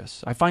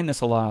dangerous. I find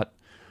this a lot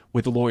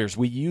with lawyers.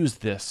 We use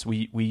this.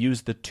 We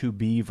use the to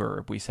be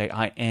verb. We say,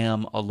 I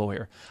am a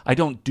lawyer. I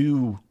don't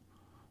do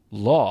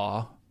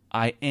law.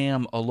 I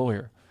am a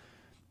lawyer.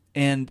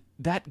 And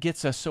that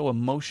gets us so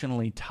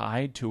emotionally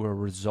tied to a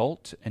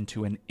result and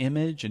to an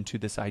image and to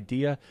this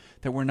idea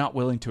that we're not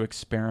willing to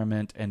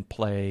experiment and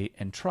play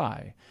and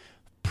try.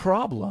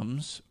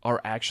 Problems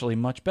are actually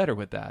much better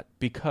with that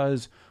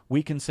because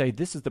we can say,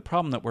 this is the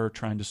problem that we're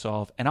trying to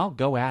solve, and I'll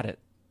go at it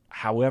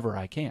however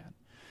I can.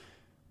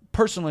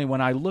 Personally,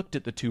 when I looked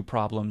at the two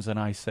problems and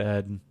I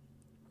said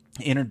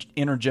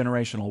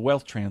intergenerational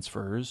wealth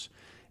transfers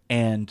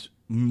and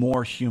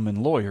more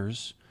human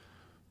lawyers,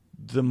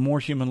 the more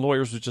human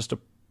lawyers was just a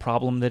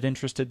problem that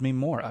interested me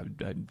more. I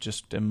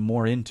just am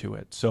more into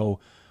it.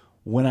 So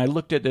when I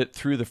looked at it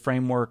through the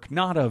framework,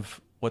 not of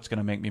what's going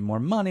to make me more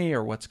money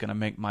or what's going to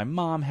make my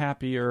mom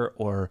happier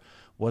or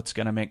what's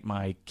going to make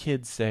my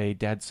kids say,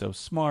 Dad's so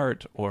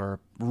smart, or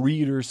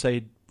readers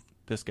say,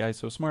 this guy's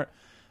so smart,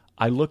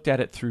 I looked at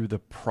it through the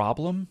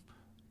problem.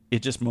 It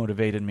just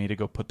motivated me to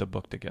go put the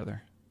book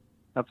together.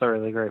 That's a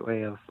really great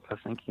way of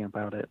thinking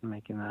about it and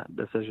making that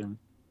decision.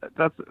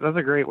 That's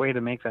a great way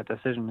to make that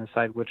decision,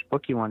 decide which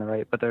book you want to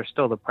write, but there's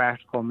still the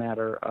practical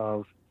matter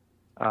of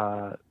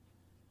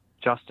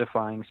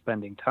justifying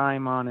spending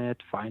time on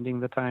it, finding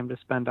the time to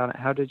spend on it.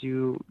 How did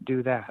you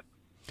do that?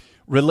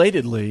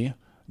 Relatedly,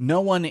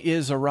 no one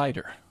is a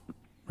writer,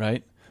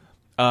 right?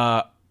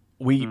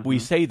 We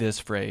say this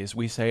phrase,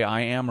 we say, I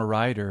am a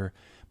writer,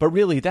 but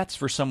really that's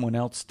for someone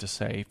else to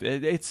say.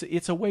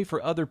 It's a way for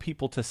other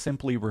people to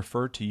simply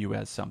refer to you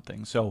as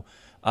something. So,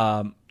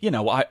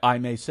 I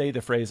may say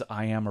the phrase,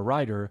 I am a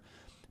writer,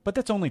 but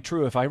that's only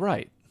true if I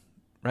write,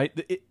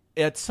 right?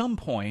 At some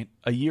point,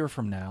 a year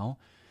from now,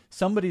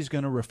 somebody's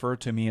going to refer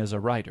to me as a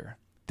writer.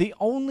 The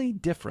only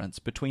difference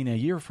between a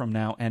year from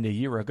now and a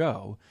year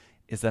ago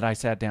is that I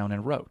sat down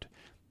and wrote.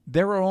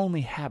 There are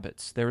only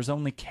habits. There is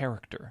only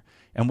character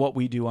and what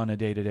we do on a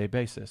day-to-day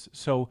basis.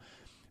 So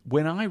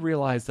when I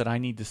realized that I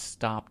need to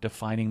stop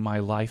defining my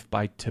life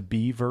by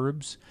to-be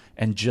verbs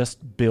and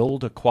just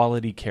build a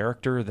quality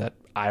character that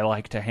I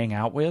like to hang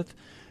out with,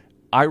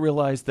 I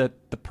realized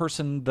that the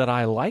person that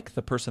I like,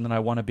 the person that I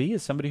want to be,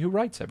 is somebody who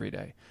writes every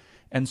day.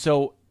 And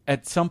so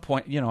at some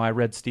point, I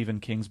read Stephen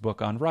King's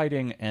book on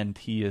writing, and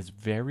he is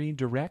very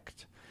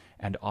direct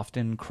and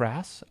often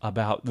crass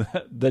about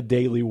the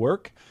daily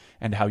work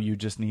and how you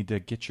just need to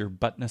get your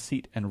butt in a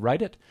seat and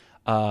write it.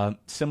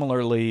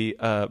 Similarly,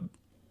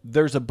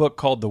 there's a book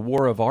called The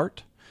War of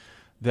Art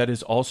that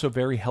is also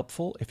very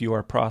helpful if you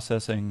are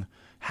processing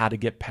how to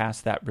get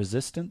past that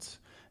resistance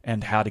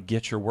and how to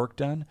get your work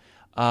done.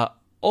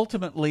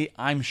 Ultimately,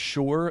 I'm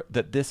sure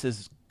that this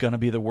is going to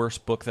be the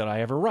worst book that I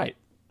ever write,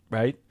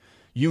 right?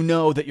 You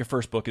know that your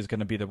first book is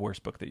going to be the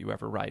worst book that you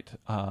ever write,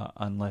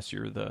 unless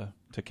you're the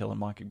To Kill a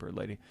Mockingbird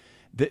lady.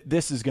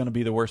 This is going to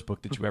be the worst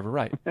book that you ever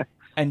write.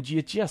 And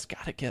you just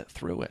got to get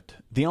through it.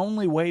 The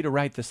only way to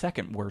write the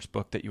second worst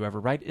book that you ever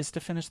write is to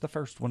finish the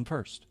first one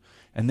first.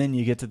 And then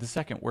you get to the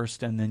second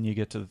worst, and then you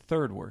get to the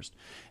third worst.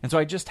 And so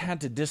I just had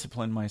to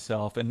discipline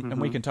myself,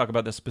 and we can talk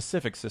about the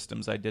specific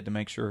systems I did to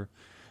make sure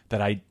that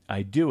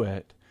I do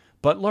it.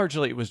 But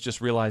largely it was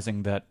just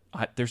realizing that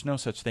there's no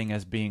such thing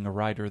as being a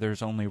writer.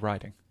 There's only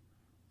writing.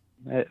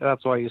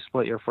 That's why you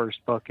split your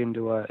first book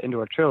into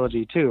a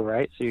trilogy too,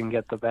 right? So you can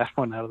get the bad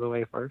one out of the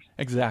way first.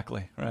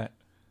 Exactly, right.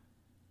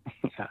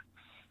 Yeah,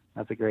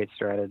 that's a great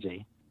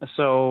strategy.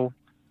 So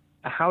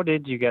how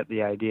did you get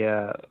the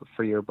idea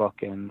for your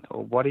book, and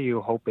what are you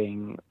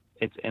hoping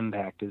its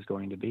impact is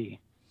going to be?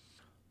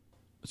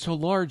 So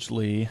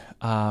largely,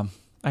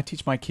 I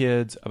teach my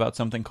kids about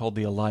something called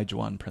the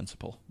Olajuwon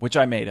principle, which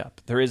I made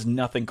up. There is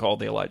nothing called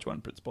the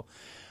Olajuwon principle.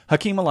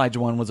 Hakeem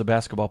Olajuwon was a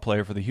basketball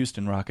player for the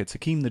Houston Rockets.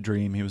 Hakeem the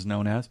Dream, he was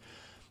known as,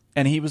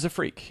 and he was a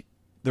freak.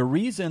 The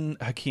reason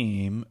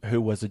Hakeem,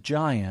 who was a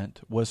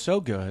giant, was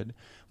so good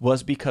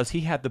was because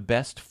he had the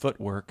best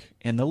footwork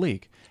in the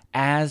league.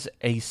 As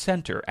a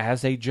center,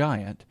 as a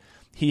giant,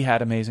 he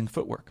had amazing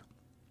footwork.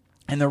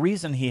 And the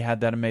reason he had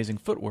that amazing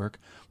footwork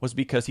was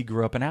because he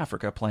grew up in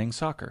Africa playing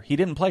soccer. He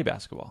didn't play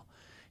basketball.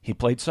 He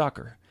played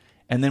soccer.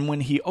 And then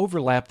when he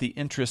overlapped the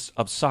interests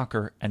of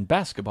soccer and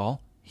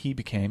basketball, he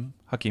became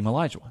Hakeem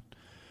Olajuwon.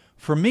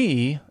 For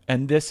me,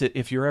 and this,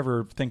 if you're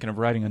ever thinking of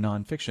writing a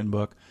nonfiction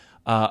book,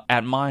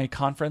 at my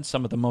conference,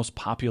 some of the most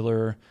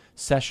popular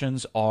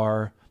sessions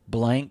are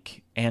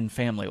blank and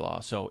family law.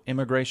 So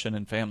immigration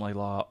and family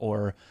law,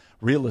 or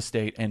real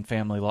estate and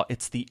family law.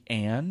 It's the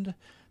and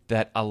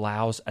that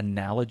allows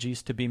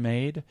analogies to be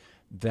made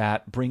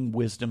that bring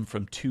wisdom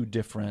from two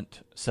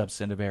different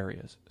substantive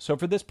areas. So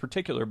for this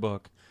particular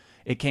book,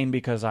 it came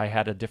because I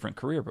had a different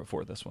career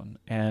before this one.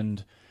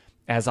 And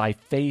as I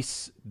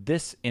face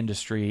this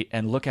industry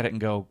and look at it and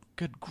go,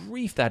 good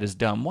grief, that is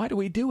dumb. Why do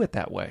we do it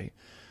that way?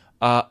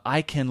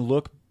 I can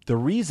look, the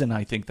reason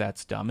I think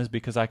that's dumb is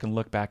because I can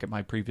look back at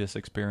my previous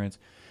experience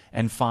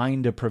and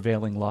find a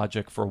prevailing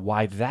logic for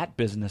why that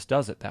business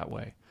does it that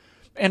way.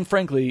 And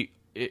frankly,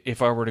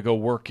 if I were to go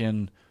work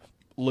in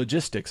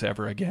logistics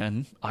ever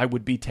again, I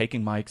would be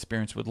taking my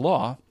experience with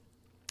law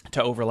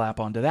to overlap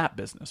onto that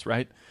business,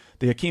 right?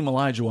 The Hakeem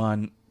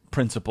Olajuwon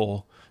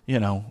principle,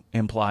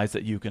 implies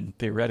that you can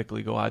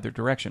theoretically go either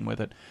direction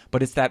with it,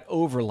 but it's that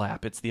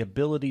overlap. It's the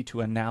ability to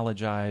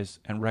analogize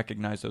and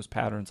recognize those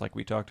patterns, like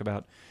we talked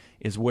about,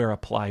 is where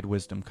applied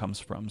wisdom comes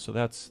from. So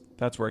that's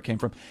where it came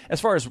from. As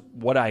far as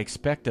what I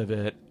expect of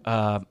it,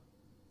 I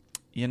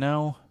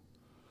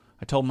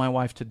told my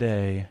wife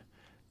today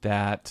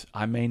that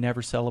I may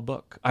never sell a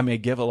book. I may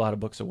give a lot of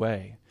books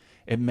away.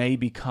 It may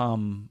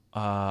become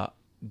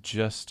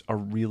just a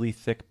really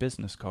thick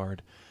business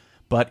card.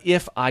 But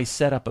if I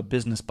set up a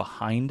business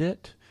behind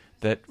it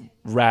that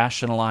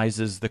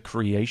rationalizes the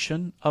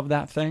creation of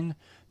that thing,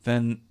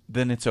 then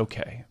it's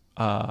okay.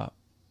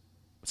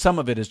 Some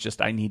of it is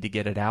just I need to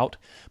get it out.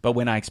 But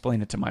when I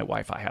explain it to my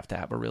wife, I have to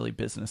have a really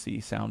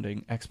businessy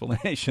sounding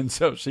explanation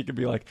so she can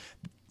be like,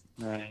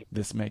 right,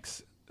 this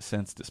makes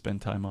sense to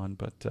spend time on.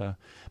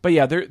 But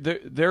yeah,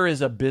 there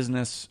is a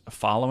business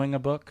following a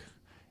book,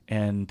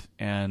 and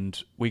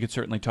we could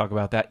certainly talk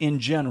about that. In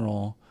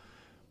general,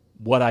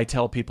 what I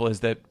tell people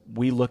is that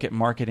we look at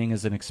marketing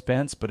as an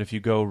expense, but if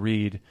you go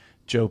read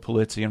Joe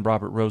Pulizzi and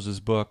Robert Rose's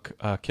book,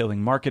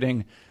 Killing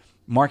Marketing,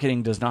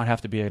 marketing does not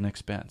have to be an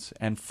expense.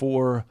 And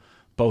for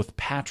both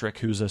Patrick,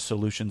 who's a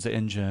solutions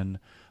engine,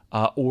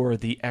 or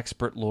the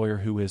expert lawyer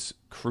who is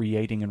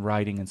creating and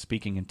writing and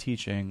speaking and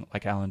teaching,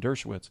 like Alan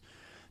Dershowitz,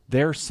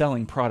 they're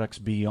selling products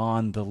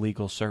beyond the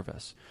legal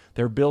service.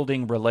 They're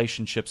building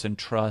relationships and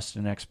trust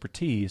and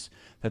expertise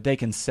that they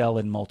can sell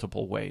in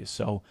multiple ways.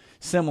 So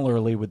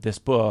similarly with this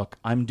book,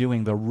 I'm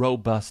doing the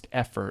robust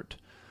effort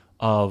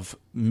of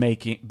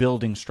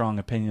building strong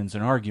opinions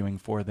and arguing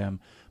for them.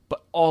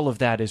 But all of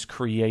that is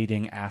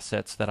creating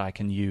assets that I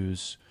can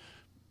use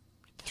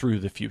through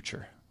the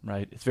future,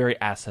 right? It's very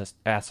asset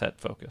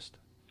focused.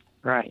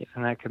 Right,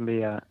 and that can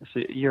be so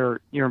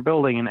you're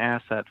building an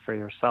asset for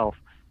yourself.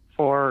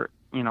 For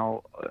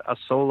a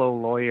solo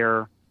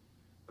lawyer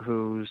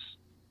who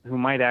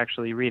might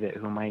actually read it,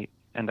 who might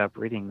end up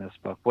reading this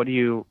book? What do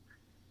you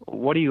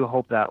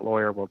hope that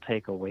lawyer will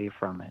take away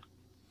from it?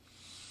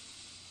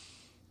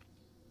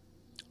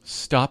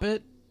 Stop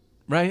it,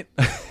 right?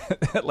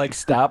 Like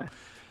stop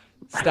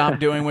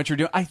doing what you're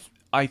doing.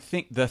 I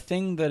think the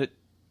thing that it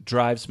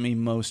drives me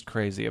most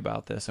crazy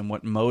about this, and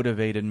what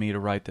motivated me to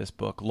write this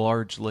book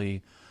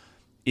largely,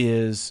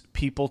 is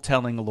people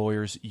telling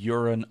lawyers,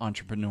 you're an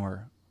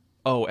entrepreneur.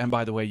 Oh, and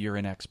by the way, you're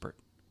an expert,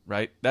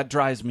 right? That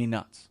drives me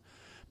nuts.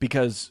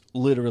 Because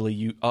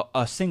literally,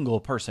 a single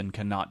person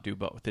cannot do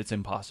both. It's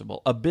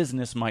impossible. A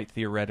business might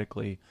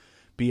theoretically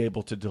be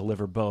able to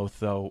deliver both,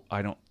 though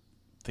I don't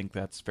think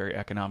that's very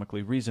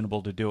economically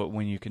reasonable to do it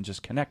when you can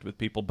just connect with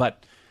people.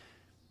 But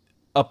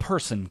a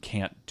person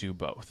can't do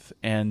both.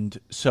 And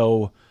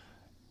so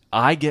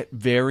I get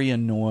very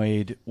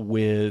annoyed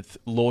with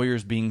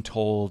lawyers being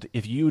told,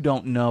 if you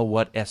don't know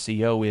what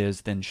SEO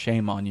is, then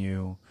shame on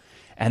you.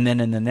 And then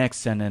in the next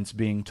sentence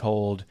being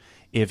told,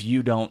 if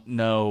you don't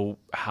know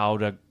how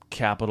to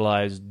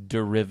capitalize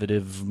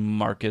derivative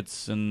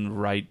markets and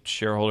write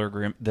shareholder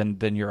agreement,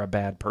 then you're a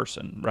bad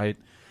person, right?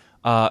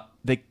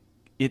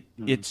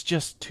 It's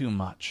just too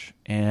much.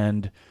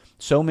 And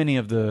so many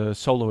of the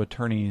solo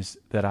attorneys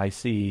that I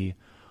see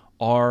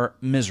are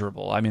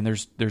miserable. I mean,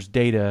 there's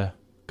data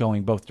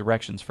going both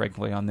directions,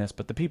 frankly, on this,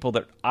 but the people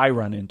that I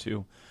run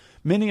into,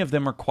 many of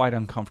them are quite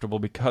uncomfortable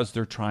because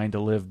they're trying to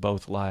live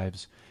both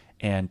lives.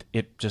 And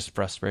it just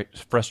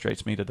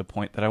frustrates me to the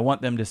point that I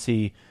want them to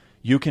see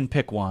you can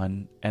pick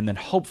one, and then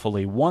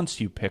hopefully once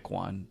you pick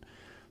one,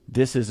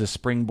 this is a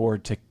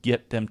springboard to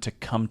get them to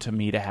come to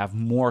me to have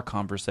more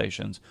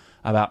conversations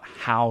about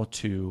how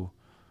to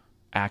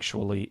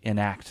actually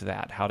enact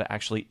that, how to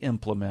actually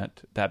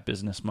implement that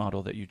business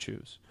model that you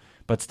choose.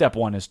 But step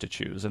one is to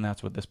choose, and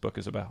that's what this book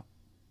is about.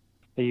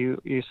 You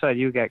said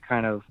you get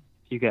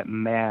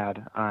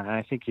mad, and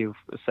I think you've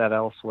said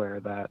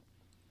elsewhere that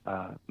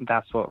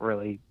that's what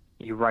really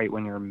you write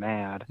when you're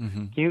mad.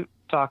 Mm-hmm. Can you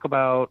talk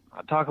about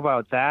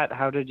that?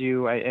 How did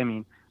you? I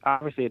mean,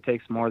 obviously it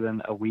takes more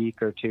than a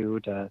week or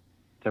two to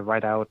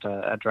write out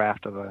a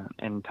draft of an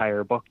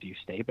entire book. Do you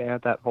stay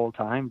mad that whole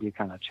time? Do you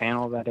kind of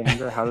channel that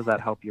anger? How does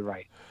that help you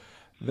write?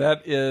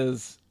 That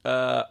is,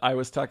 I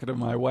was talking to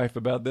my wife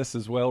about this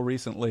as well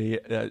recently.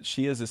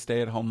 She is a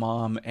stay-at-home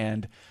mom,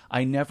 and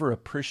I never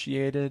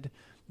appreciated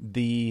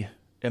the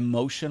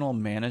emotional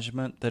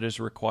management that is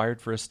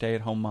required for a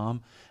stay-at-home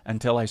mom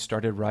until I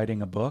started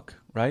writing a book,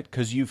 right?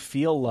 Because you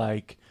feel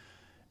like,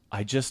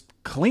 I just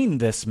cleaned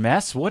this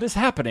mess. What is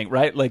happening,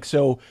 right? Like,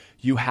 so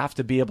you have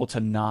to be able to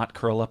not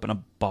curl up in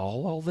a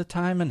ball all the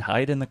time and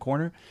hide in the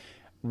corner.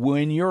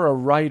 When you're a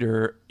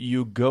writer,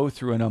 you go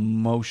through an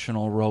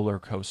emotional roller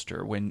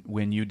coaster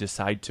when you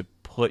decide to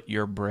put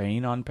your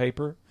brain on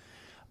paper.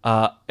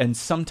 And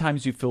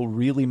sometimes you feel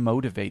really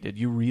motivated.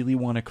 You really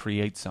want to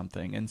create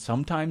something. And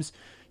sometimes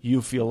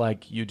you feel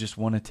like you just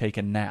want to take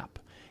a nap.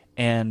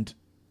 And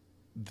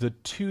the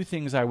two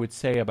things I would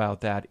say about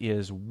that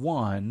is,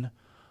 one,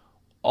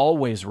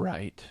 always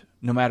write,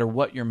 no matter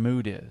what your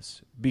mood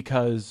is,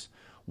 because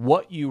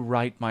what you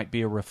write might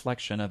be a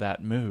reflection of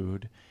that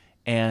mood,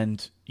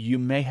 and you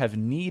may have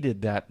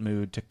needed that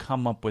mood to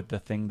come up with the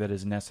thing that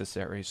is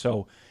necessary.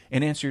 So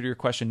in answer to your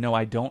question, no,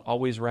 I don't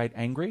always write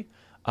angry.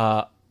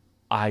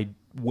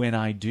 When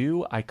I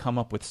do, I come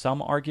up with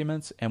some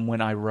arguments, and when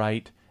I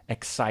write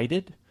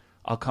excited,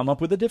 I'll come up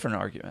with a different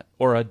argument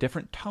or a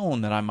different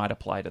tone that I might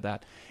apply to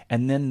that.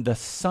 And then the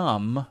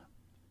sum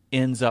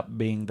ends up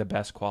being the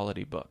best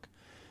quality book.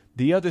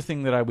 The other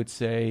thing that I would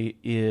say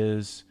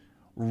is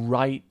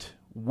write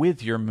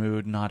with your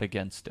mood, not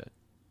against it.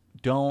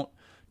 Don't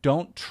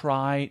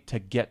try to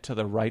get to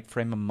the right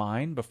frame of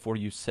mind before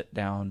you sit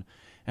down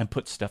and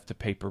put stuff to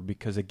paper,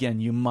 because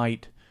again, you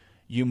might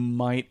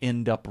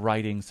end up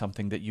writing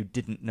something that you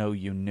didn't know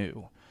you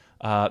knew.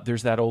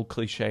 There's that old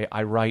cliche,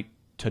 I write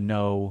to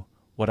know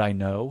what I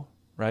know,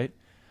 right?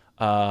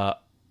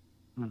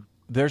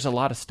 There's a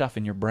lot of stuff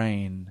in your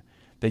brain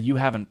that you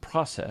haven't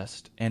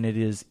processed, and it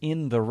is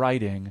in the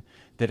writing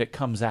that it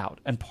comes out.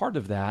 And part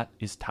of that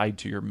is tied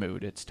to your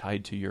mood. It's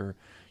tied to your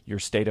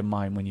state of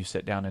mind when you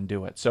sit down and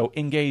do it. So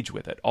engage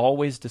with it.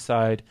 Always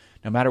decide,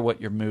 no matter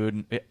what your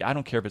mood, I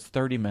don't care if it's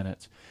 30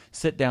 minutes,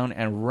 sit down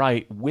and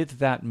write with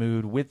that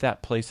mood, with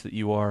that place that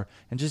you are,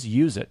 and just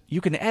use it. You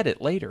can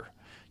edit later.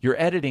 Your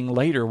editing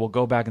later will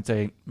go back and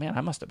say, man,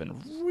 I must have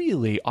been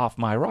really off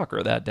my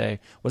rocker that day.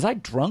 Was I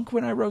drunk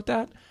when I wrote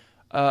that?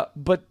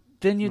 But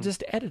then you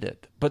just edit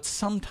it. But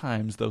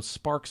sometimes those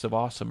sparks of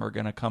awesome are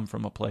going to come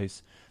from a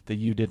place that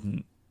you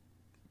didn't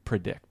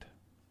predict.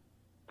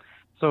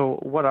 So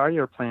what are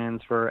your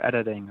plans for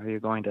editing? Are you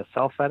going to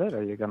self-edit?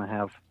 Are you going to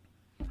have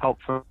help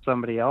from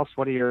somebody else?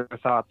 What are your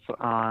thoughts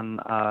on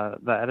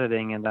the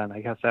editing? And then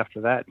I guess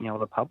after that,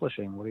 the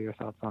publishing. What are your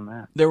thoughts on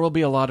that? There will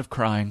be a lot of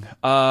crying.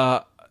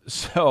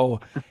 So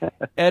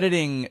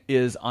editing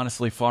is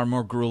honestly far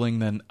more grueling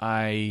than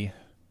I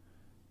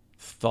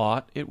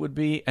thought it would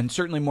be, and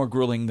certainly more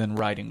grueling than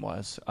writing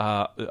was.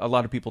 A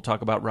lot of people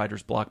talk about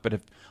writer's block, but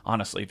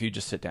honestly, if you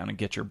just sit down and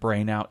get your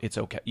brain out, it's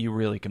okay. You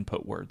really can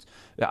put words.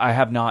 I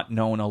have not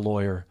known a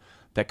lawyer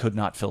that could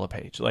not fill a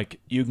page. Like,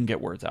 you can get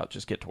words out,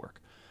 just get to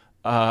work.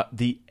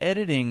 The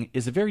editing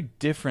is a very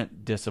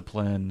different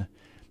discipline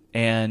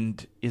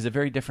and is a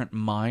very different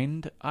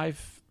mind,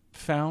 I've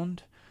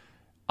found.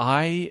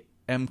 I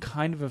am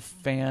kind of a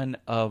fan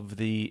of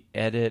the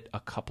edit a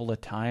couple of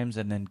times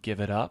and then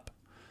give it up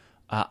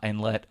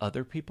and let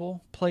other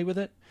people play with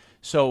it.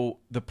 So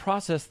the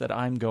process that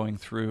I'm going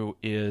through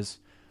is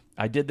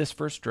I did this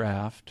first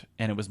draft,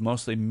 and it was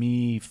mostly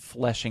me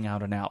fleshing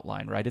out an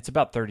outline, right? It's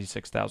about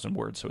 36,000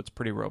 words, so it's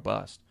pretty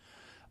robust.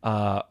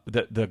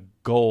 The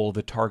goal,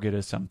 the target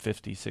is some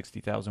 50,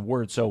 60,000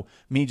 words. So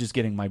me just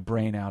getting my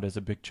brain out is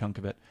a big chunk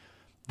of it.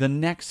 The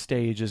next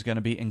stage is going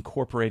to be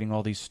incorporating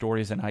all these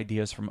stories and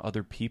ideas from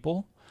other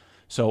people.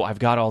 So I've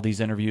got all these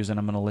interviews, and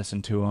I'm going to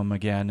listen to them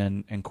again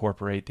and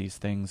incorporate these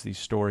things, these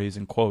stories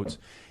and quotes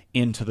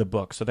into the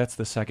book. So that's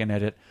the second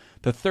edit.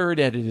 The third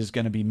edit is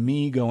going to be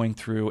me going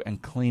through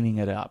and cleaning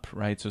it up,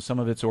 right? So some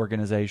of it's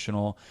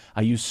organizational.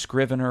 I use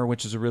Scrivener,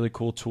 which is a really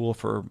cool tool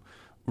for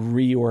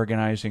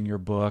reorganizing your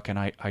book, and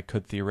I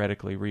could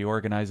theoretically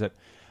reorganize it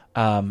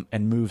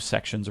and move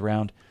sections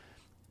around.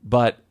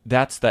 But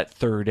that's that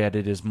third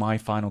edit is my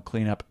final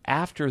cleanup.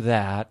 After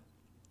that,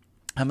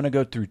 I'm going to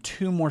go through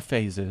 2 more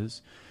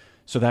phases.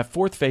 So that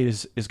fourth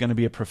phase is going to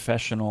be a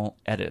professional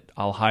edit.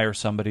 I'll hire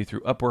somebody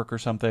through Upwork or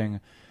something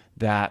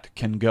that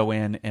can go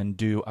in and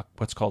do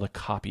what's called a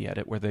copy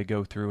edit, where they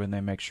go through and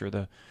they make sure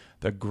the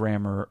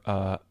grammar,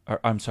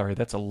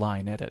 that's a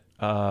line edit.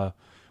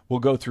 We'll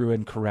go through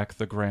and correct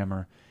the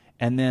grammar.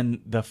 And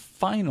then the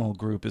final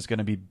group is going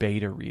to be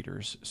beta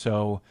readers.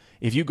 So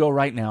if you go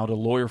right now to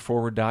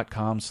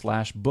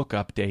lawyerforward.com/book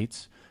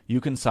updates,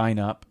 you can sign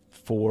up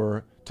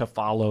to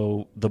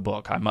follow the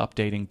book. I'm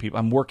updating people.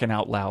 I'm working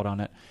out loud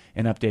on it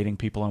and updating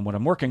people on what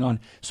I'm working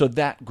on. So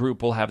that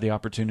group will have the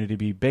opportunity to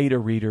be beta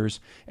readers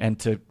and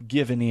to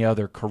give any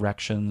other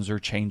corrections or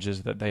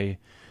changes that they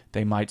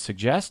might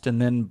suggest.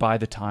 And then by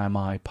the time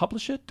I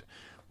publish it,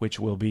 which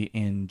will be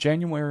in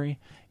January,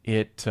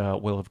 it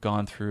will have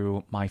gone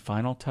through my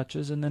final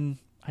touches, and then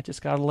I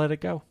just got to let it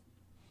go.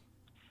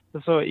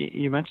 So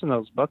you mentioned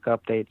those book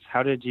updates.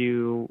 How did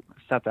you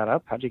set that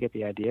up? How did you get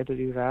the idea to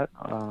do that?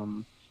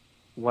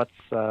 What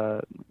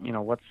are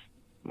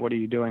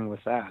you doing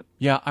with that?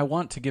 Yeah, I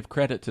want to give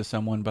credit to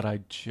someone, but I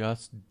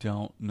just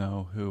don't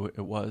know who it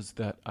was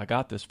that I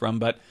got this from.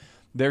 But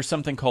there's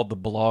something called the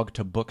blog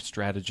to book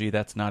strategy.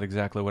 That's not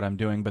exactly what I'm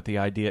doing, but the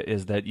idea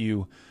is that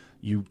you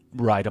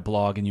write a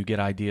blog and you get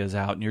ideas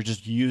out, and you're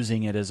just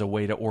using it as a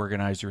way to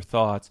organize your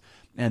thoughts.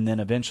 And then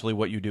eventually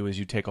what you do is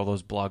you take all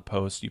those blog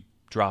posts, you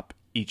drop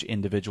each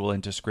individual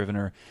into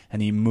Scrivener,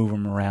 and you move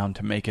them around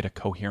to make it a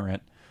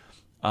coherent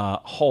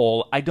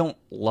whole. I don't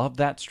love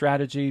that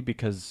strategy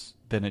because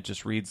then it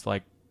just reads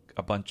like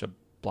a bunch of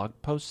blog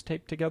posts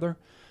taped together,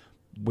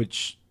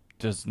 which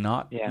does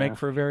not make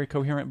for a very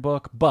coherent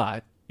book,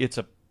 but it's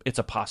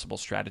a possible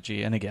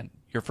strategy. And again,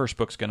 your first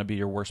book's going to be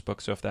your worst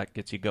book, so if that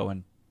gets you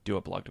going, do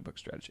a blog to book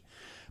strategy.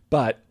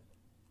 But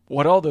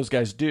what all those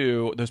guys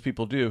do, those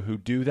people do who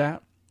do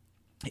that,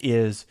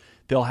 is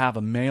they'll have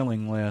a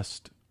mailing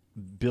list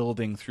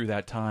building through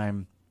that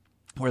time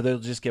where they'll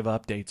just give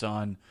updates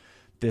on,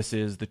 this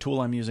is the tool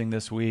I'm using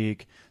this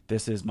week,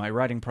 this is my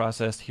writing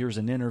process, here's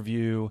an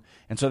interview.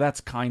 And so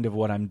that's kind of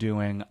what I'm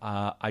doing.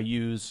 I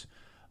use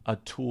a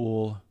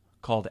tool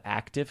called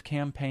Active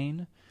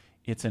Campaign.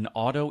 It's an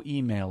auto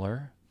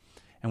emailer.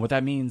 And what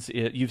that means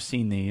is, you've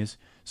seen these,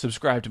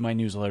 subscribe to my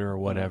newsletter or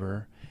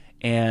whatever.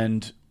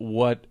 And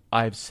what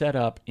I've set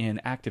up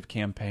in Active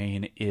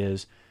Campaign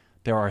is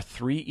there are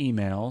 3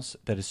 emails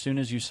that as soon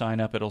as you sign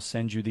up, it'll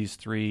send you these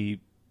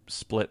 3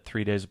 split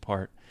 3 days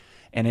apart.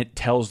 And it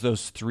tells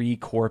those 3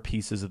 core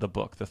pieces of the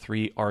book, the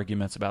 3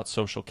 arguments about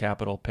social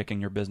capital, picking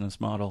your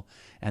business model,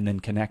 and then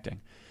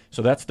connecting.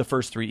 So that's the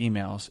first 3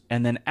 emails.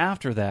 And then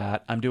after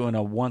that, I'm doing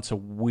a once a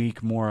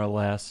week, more or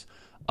less,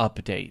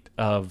 update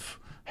of,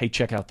 hey,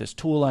 check out this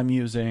tool I'm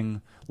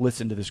using,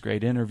 listen to this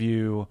great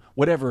interview,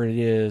 whatever it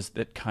is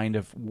that kind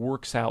of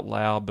works out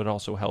loud but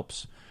also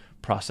helps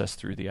process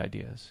through the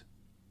ideas.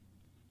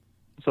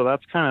 So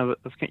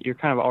you're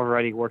kind of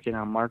already working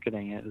on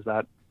marketing it. Is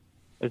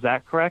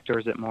that correct, or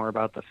is it more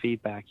about the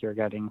feedback you're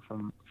getting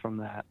from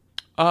that?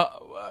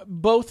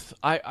 Both.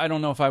 I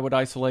don't know if I would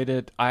isolate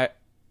it.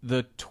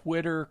 The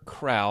Twitter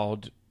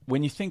crowd,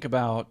 when you think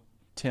about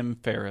Tim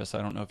Ferriss,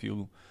 I don't know if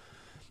you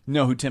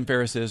know who Tim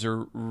Ferriss is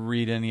or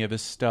read any of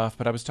his stuff,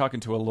 but I was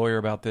talking to a lawyer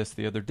about this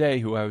the other day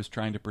who I was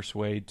trying to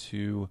persuade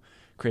to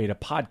create a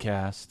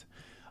podcast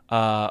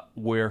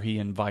where he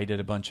invited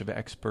a bunch of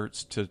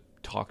experts to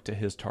talk to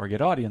his target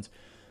audience.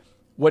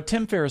 What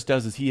Tim Ferriss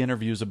does is he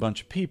interviews a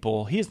bunch of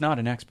people. He is not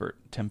an expert.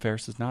 Tim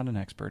Ferriss is not an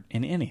expert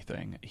in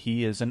anything.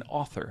 He is an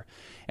author.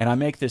 And I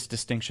make this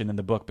distinction in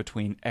the book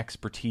between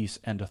expertise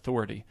and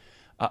authority.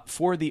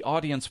 For the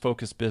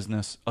audience-focused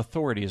business,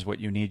 authority is what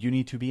you need. You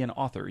need to be an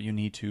author. You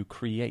need to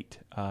create.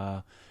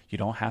 You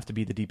don't have to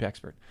be the deep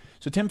expert.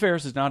 So Tim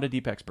Ferriss is not a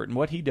deep expert. And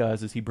what he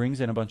does is he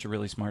brings in a bunch of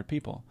really smart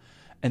people.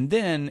 And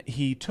then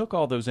he took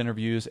all those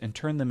interviews and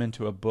turned them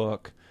into a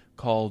book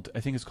called,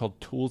 I think it's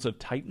called Tools of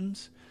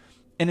Titans.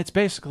 And it's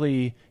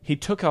basically, he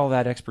took all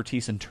that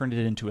expertise and turned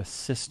it into a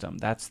system.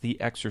 That's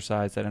the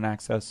exercise that an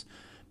access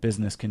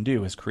business can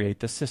do, is create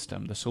the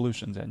system, the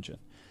solutions engine.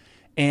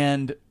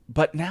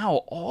 But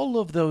now all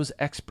of those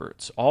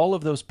experts, all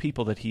of those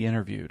people that he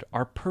interviewed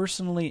are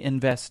personally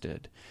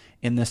invested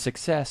in the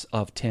success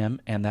of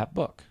Tim and that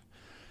book.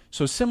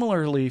 So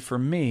similarly for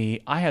me,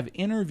 I have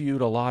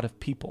interviewed a lot of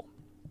people.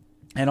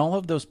 And all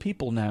of those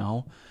people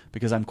now,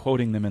 because I'm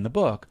quoting them in the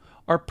book,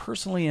 are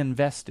personally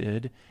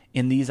invested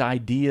in these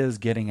ideas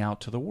getting out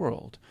to the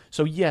world.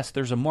 So yes,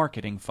 there's a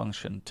marketing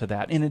function to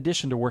that. In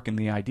addition to working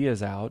the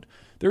ideas out,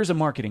 there's a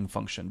marketing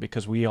function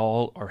because we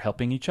all are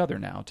helping each other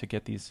now to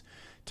get these,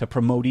 to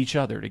promote each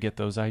other, to get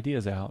those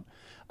ideas out.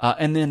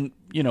 And then,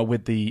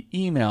 with the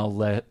email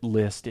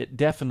list, it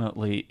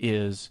definitely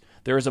is,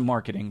 there is a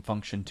marketing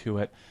function to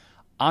it.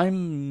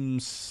 I'm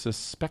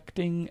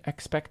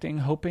expecting,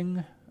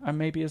 hoping,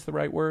 maybe is the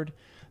right word,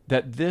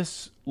 that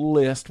this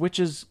list, which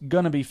is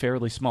going to be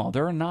fairly small,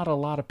 there are not a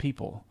lot of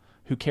people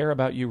who care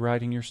about you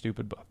writing your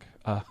stupid book.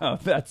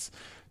 That's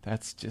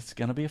just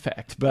going to be a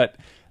fact. But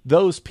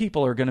those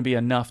people are going to be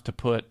enough to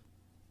put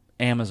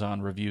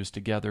Amazon reviews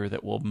together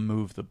that will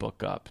move the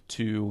book up,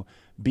 to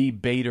be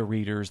beta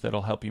readers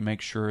that'll help you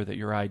make sure that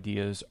your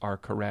ideas are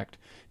correct,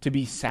 to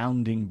be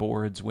sounding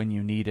boards when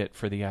you need it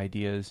for the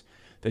ideas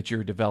that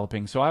you're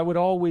developing. So I would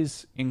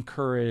always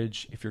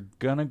encourage, if you're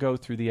going to go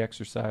through the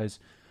exercise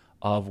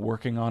of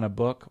working on a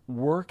book,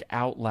 work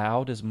out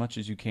loud as much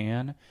as you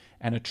can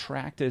and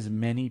attract as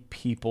many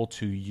people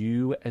to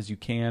you as you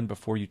can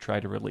before you try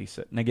to release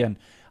it. And again,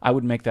 I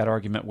would make that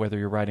argument whether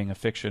you're writing a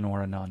fiction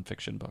or a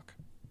nonfiction book.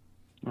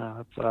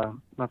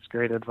 That's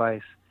great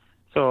advice.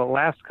 So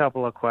last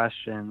couple of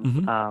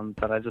questions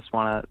that I just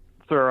want to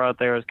throw out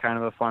there as kind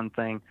of a fun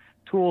thing.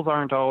 Tools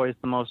aren't always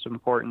the most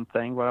important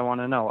thing, but I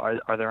want to know,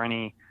 are there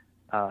any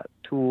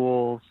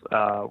tools,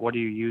 what do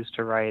you use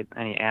to write,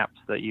 any apps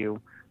that you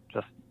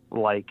just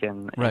like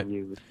and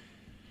use?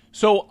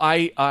 So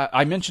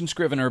I mentioned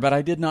Scrivener, but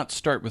I did not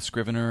start with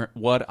Scrivener.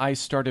 What I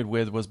started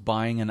with was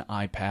buying an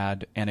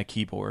iPad and a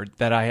keyboard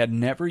that I had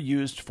never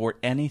used for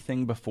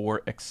anything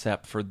before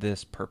except for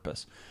this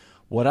purpose.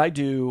 What I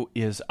do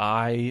is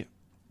I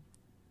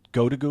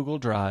go to Google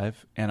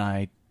Drive and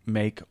I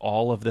make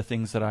all of the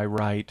things that I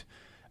write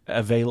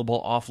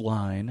available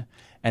offline,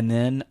 and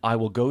then I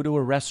will go to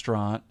a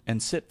restaurant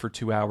and sit for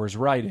 2 hours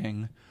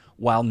writing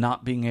while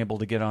not being able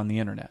to get on the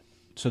internet.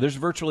 So there's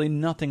virtually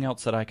nothing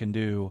else that I can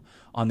do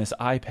on this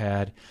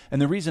iPad. And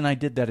the reason I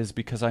did that is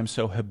because I'm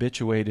so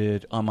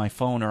habituated on my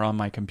phone or on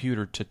my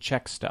computer to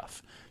check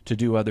stuff, to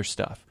do other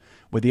stuff.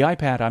 With the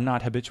iPad, I'm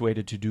not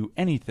habituated to do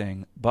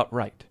anything but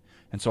write.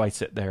 And so I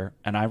sit there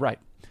and I write.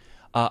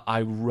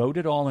 I wrote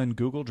it all in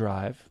Google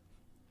Drive,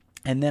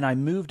 and then I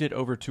moved it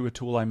over to a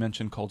tool I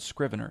mentioned called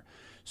Scrivener.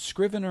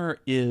 Scrivener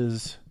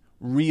is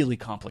really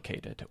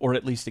complicated, or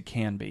at least it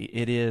can be.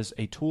 It is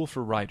a tool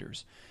for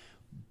writers.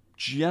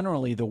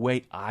 Generally, the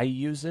way I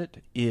use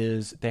it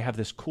is they have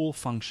this cool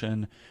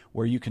function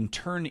where you can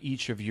turn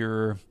each of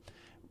your,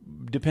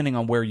 depending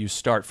on where you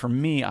start. For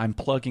me, I'm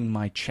plugging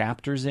my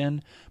chapters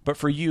in, but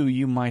for you,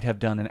 you might have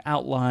done an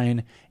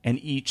outline, and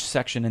each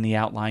section in the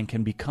outline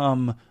can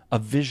become a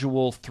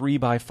visual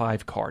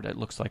 3x5 card. It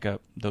looks like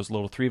those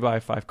little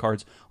 3x5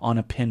 cards on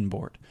a pin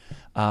board.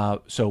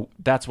 So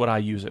that's what I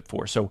use it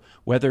for. So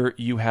whether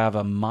you have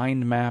a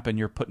mind map and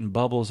you're putting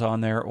bubbles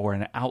on there, or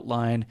an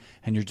outline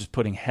and you're just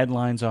putting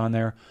headlines on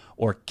there,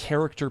 or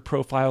character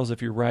profiles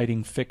if you're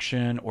writing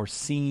fiction, or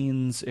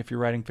scenes if you're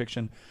writing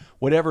fiction,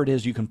 whatever it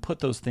is, you can put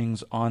those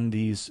things on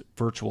these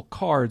virtual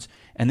cards,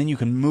 and then you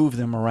can move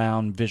them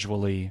around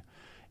visually,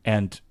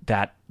 and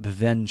that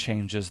then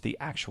changes the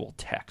actual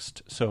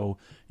text. So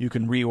you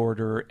can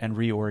reorder and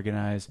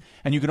reorganize,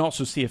 and you can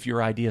also see if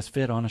your ideas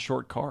fit on a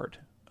short card.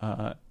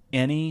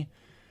 Any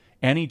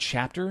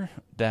chapter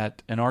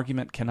that an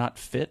argument cannot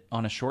fit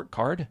on a short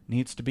card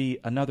needs to be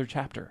another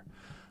chapter.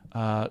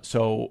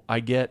 So I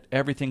get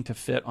everything to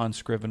fit on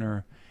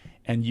Scrivener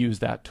and use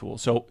that tool.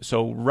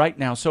 So right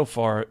now, so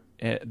far,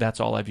 that's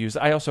all I've used.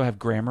 I also have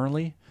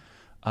Grammarly.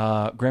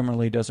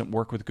 Grammarly doesn't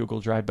work with Google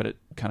Drive, but it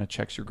kind of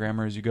checks your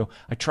grammar as you go.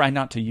 I try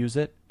not to use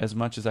it as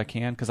much as I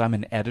can because I'm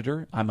an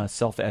editor. I'm a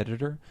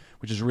self-editor,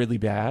 which is really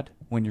bad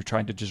when you're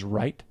trying to just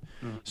write.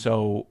 Mm-hmm.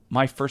 So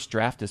my first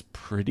draft is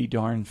pretty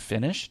darn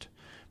finished,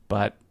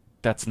 but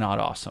that's not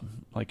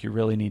awesome. Like, you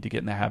really need to get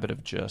in the habit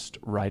of just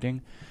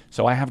writing.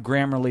 So I have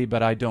Grammarly,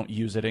 but I don't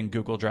use it in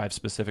Google Drive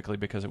specifically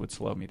because it would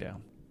slow me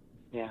down.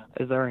 Yeah.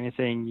 Is there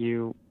anything do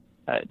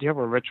you have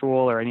a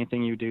ritual or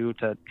anything you do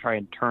to try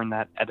and turn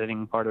that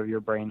editing part of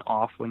your brain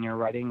off when you're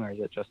writing, or is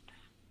it just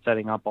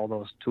setting up all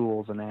those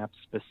tools and apps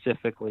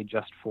specifically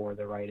just for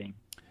the writing?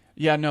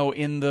 Yeah, no,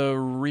 in the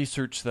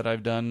research that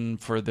I've done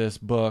for this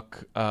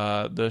book,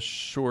 the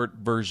short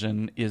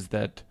version is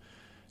that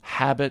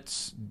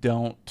habits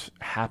don't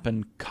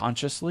happen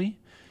consciously.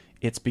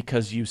 It's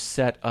because you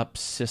set up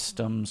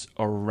systems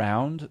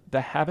around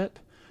the habit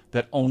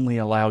that only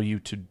allow you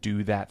to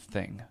do that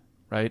thing,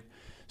 right?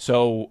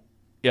 So,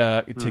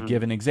 to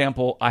give an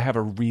example, I have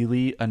a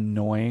really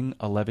annoying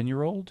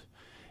 11-year-old,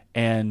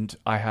 and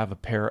I have a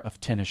pair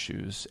of tennis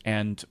shoes.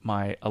 And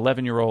my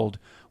 11-year-old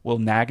will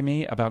nag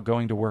me about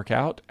going to work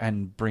out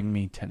and bring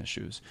me tennis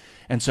shoes.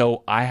 And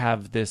so I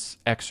have this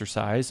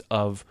exercise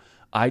of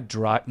I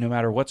drive, no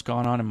matter what's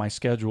gone on in my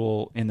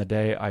schedule in the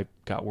day. I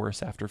got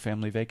worse after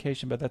family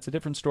vacation, but that's a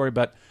different story.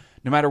 But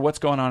no matter what's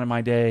going on in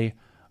my day,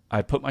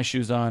 I put my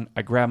shoes on,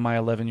 I grab my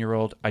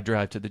 11-year-old, I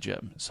drive to the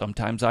gym.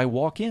 Sometimes I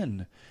walk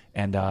in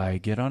and I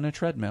get on a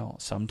treadmill.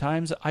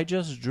 Sometimes I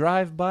just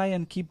drive by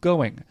and keep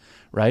going,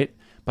 right?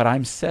 But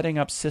I'm setting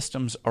up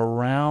systems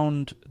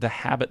around the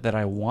habit that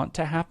I want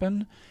to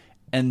happen,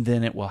 and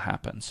then it will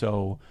happen.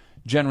 So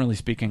generally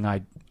speaking,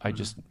 I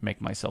just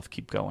make myself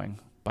keep going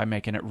by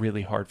making it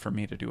really hard for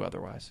me to do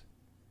otherwise.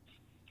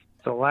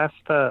 So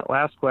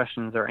last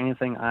question, is there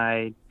anything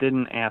I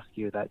didn't ask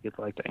you that you'd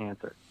like to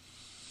answer?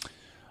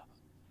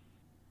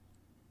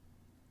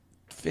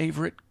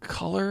 Favorite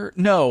color?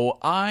 No,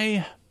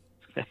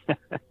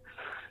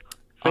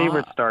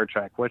 Favorite Star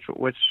Trek? Which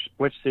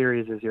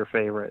series is your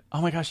favorite?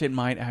 Oh my gosh, it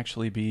might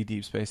actually be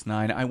Deep Space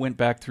Nine. I went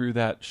back through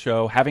that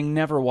show, having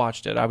never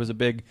watched it. I was a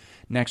big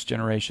Next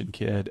Generation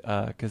kid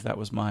because that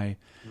was I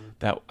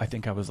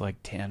think I was like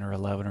 10 or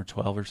 11 or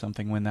 12 or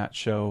something when that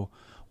show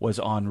was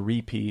on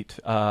repeat.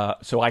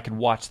 So I could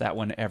watch that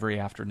one every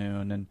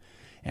afternoon,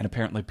 and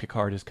apparently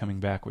Picard is coming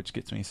back, which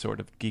gets me sort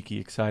of geeky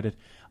excited.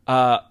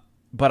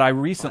 But I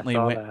recently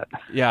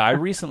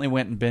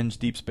went and binged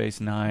Deep Space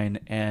Nine,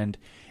 and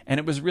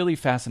it was really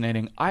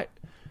fascinating.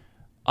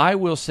 I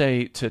will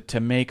say, to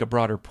make a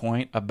broader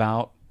point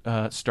about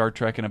Star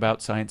Trek and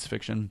about science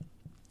fiction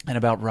and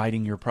about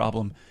writing your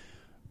problem,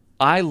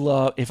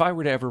 if I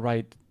were to ever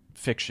write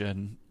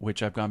fiction,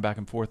 which I've gone back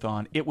and forth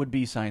on, it would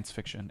be science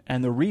fiction.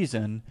 And the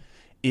reason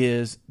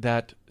is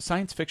that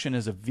science fiction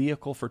is a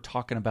vehicle for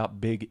talking about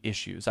big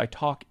issues. I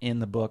talk in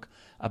the book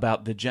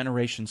about the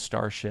Generation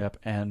Starship,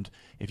 and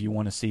if you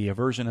want to see a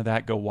version of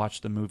that, go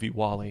watch the movie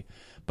WALL-E.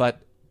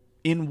 But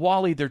in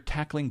WALL-E, they're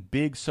tackling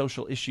big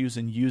social issues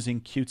and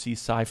using cutesy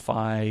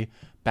sci-fi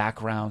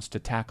backgrounds to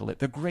tackle it.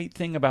 The great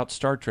thing about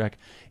Star Trek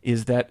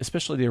is that,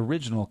 especially the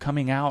original,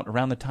 coming out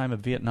around the time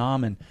of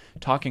Vietnam and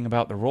talking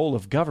about the role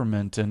of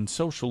government and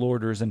social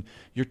orders, and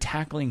you're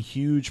tackling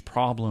huge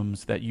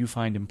problems that you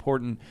find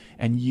important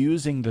and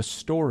using the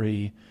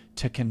story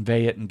to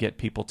convey it and get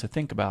people to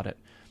think about it.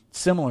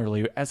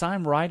 Similarly, as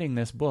I'm writing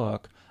this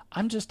book,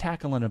 I'm just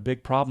tackling a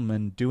big problem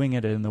and doing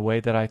it in the way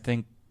that I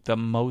think the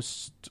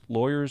most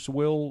lawyers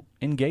will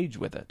engage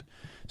with it.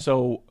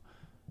 So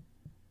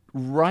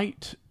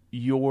write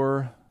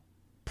your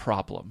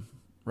problem,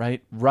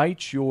 right?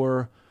 Write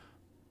your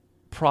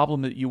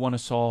problem that you want to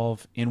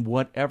solve in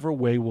whatever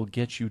way will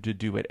get you to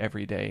do it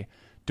every day.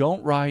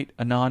 Don't write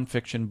a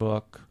nonfiction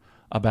book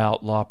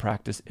about law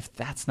practice if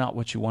that's not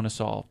what you want to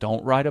solve.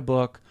 Don't write a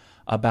book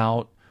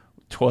about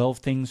 12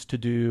 things to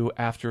do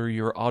after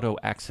your auto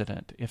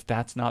accident if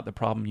that's not the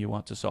problem you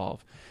want to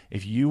solve.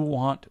 If you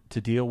want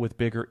to deal with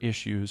bigger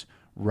issues,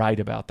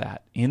 write about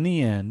that. In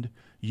the end,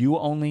 you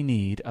only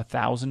need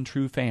 1,000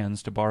 true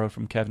fans, to borrow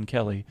from Kevin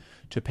Kelly,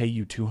 to pay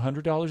you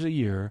 $200 a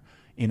year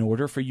in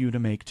order for you to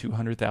make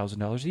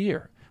 $200,000 a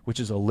year, which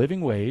is a living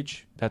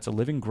wage. That's a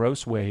living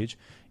gross wage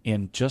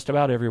in just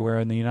about everywhere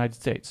in the United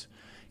States.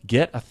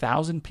 Get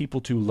 1,000 people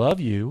to love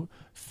you,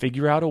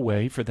 figure out a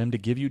way for them to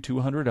give you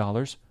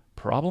 $200,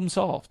 problem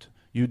solved.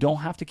 You don't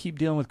have to keep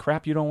dealing with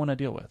crap you don't want to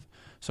deal with.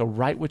 So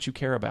write what you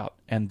care about,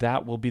 and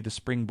that will be the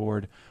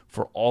springboard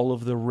for all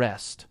of the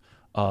rest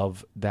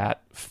of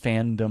that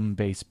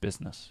fandom-based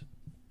business.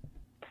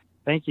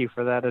 Thank you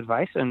for that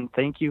advice, and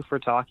thank you for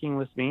talking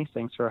with me.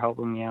 Thanks for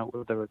helping me out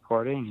with the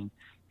recording,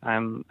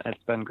 and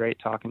it's been great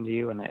talking to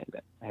you, and I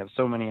have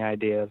so many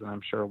ideas, and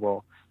I'm sure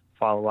we'll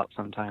follow up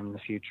sometime in the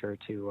future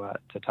to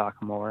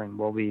talk more, and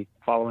we'll be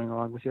following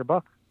along with your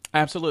book.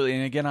 Absolutely,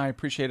 and again, I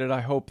appreciate it.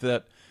 I hope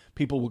that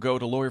people will go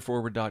to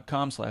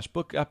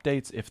lawyerforward.com/book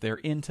updates if they're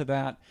into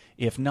that.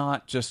 If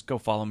not, just go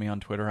follow me on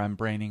Twitter. I'm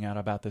braining out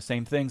about the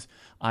same things.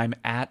 I'm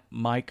at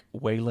Mike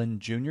Whelan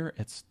Jr.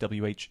 It's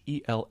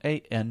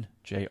WHELAN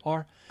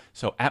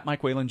So at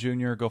Mike Whelan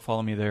Jr., go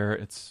follow me there.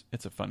 It's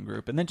a fun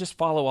group. And then just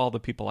follow all the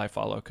people I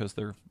follow because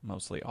they're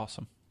mostly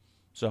awesome.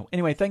 So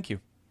anyway, thank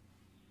you.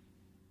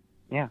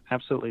 Yeah,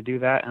 absolutely. Do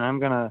that. And I'm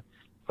going to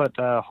put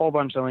a whole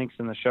bunch of links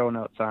in the show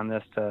notes on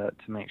this to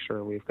make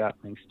sure we've got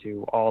links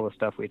to all the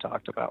stuff we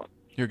talked about.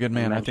 You're a good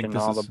man. I think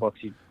this all the books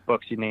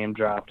you name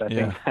dropped. I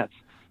think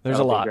there's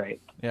a lot.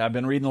 Great. Yeah, I've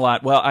been reading a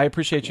lot. Well, I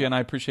appreciate you, and I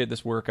appreciate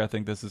this work. I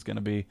think this is going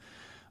to be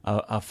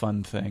a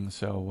fun thing.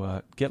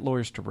 So get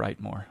lawyers to write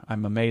more.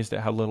 I'm amazed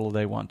at how little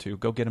they want to.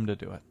 Go get them to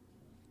do it.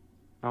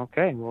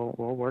 Okay, we'll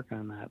work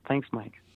on that. Thanks, Mike.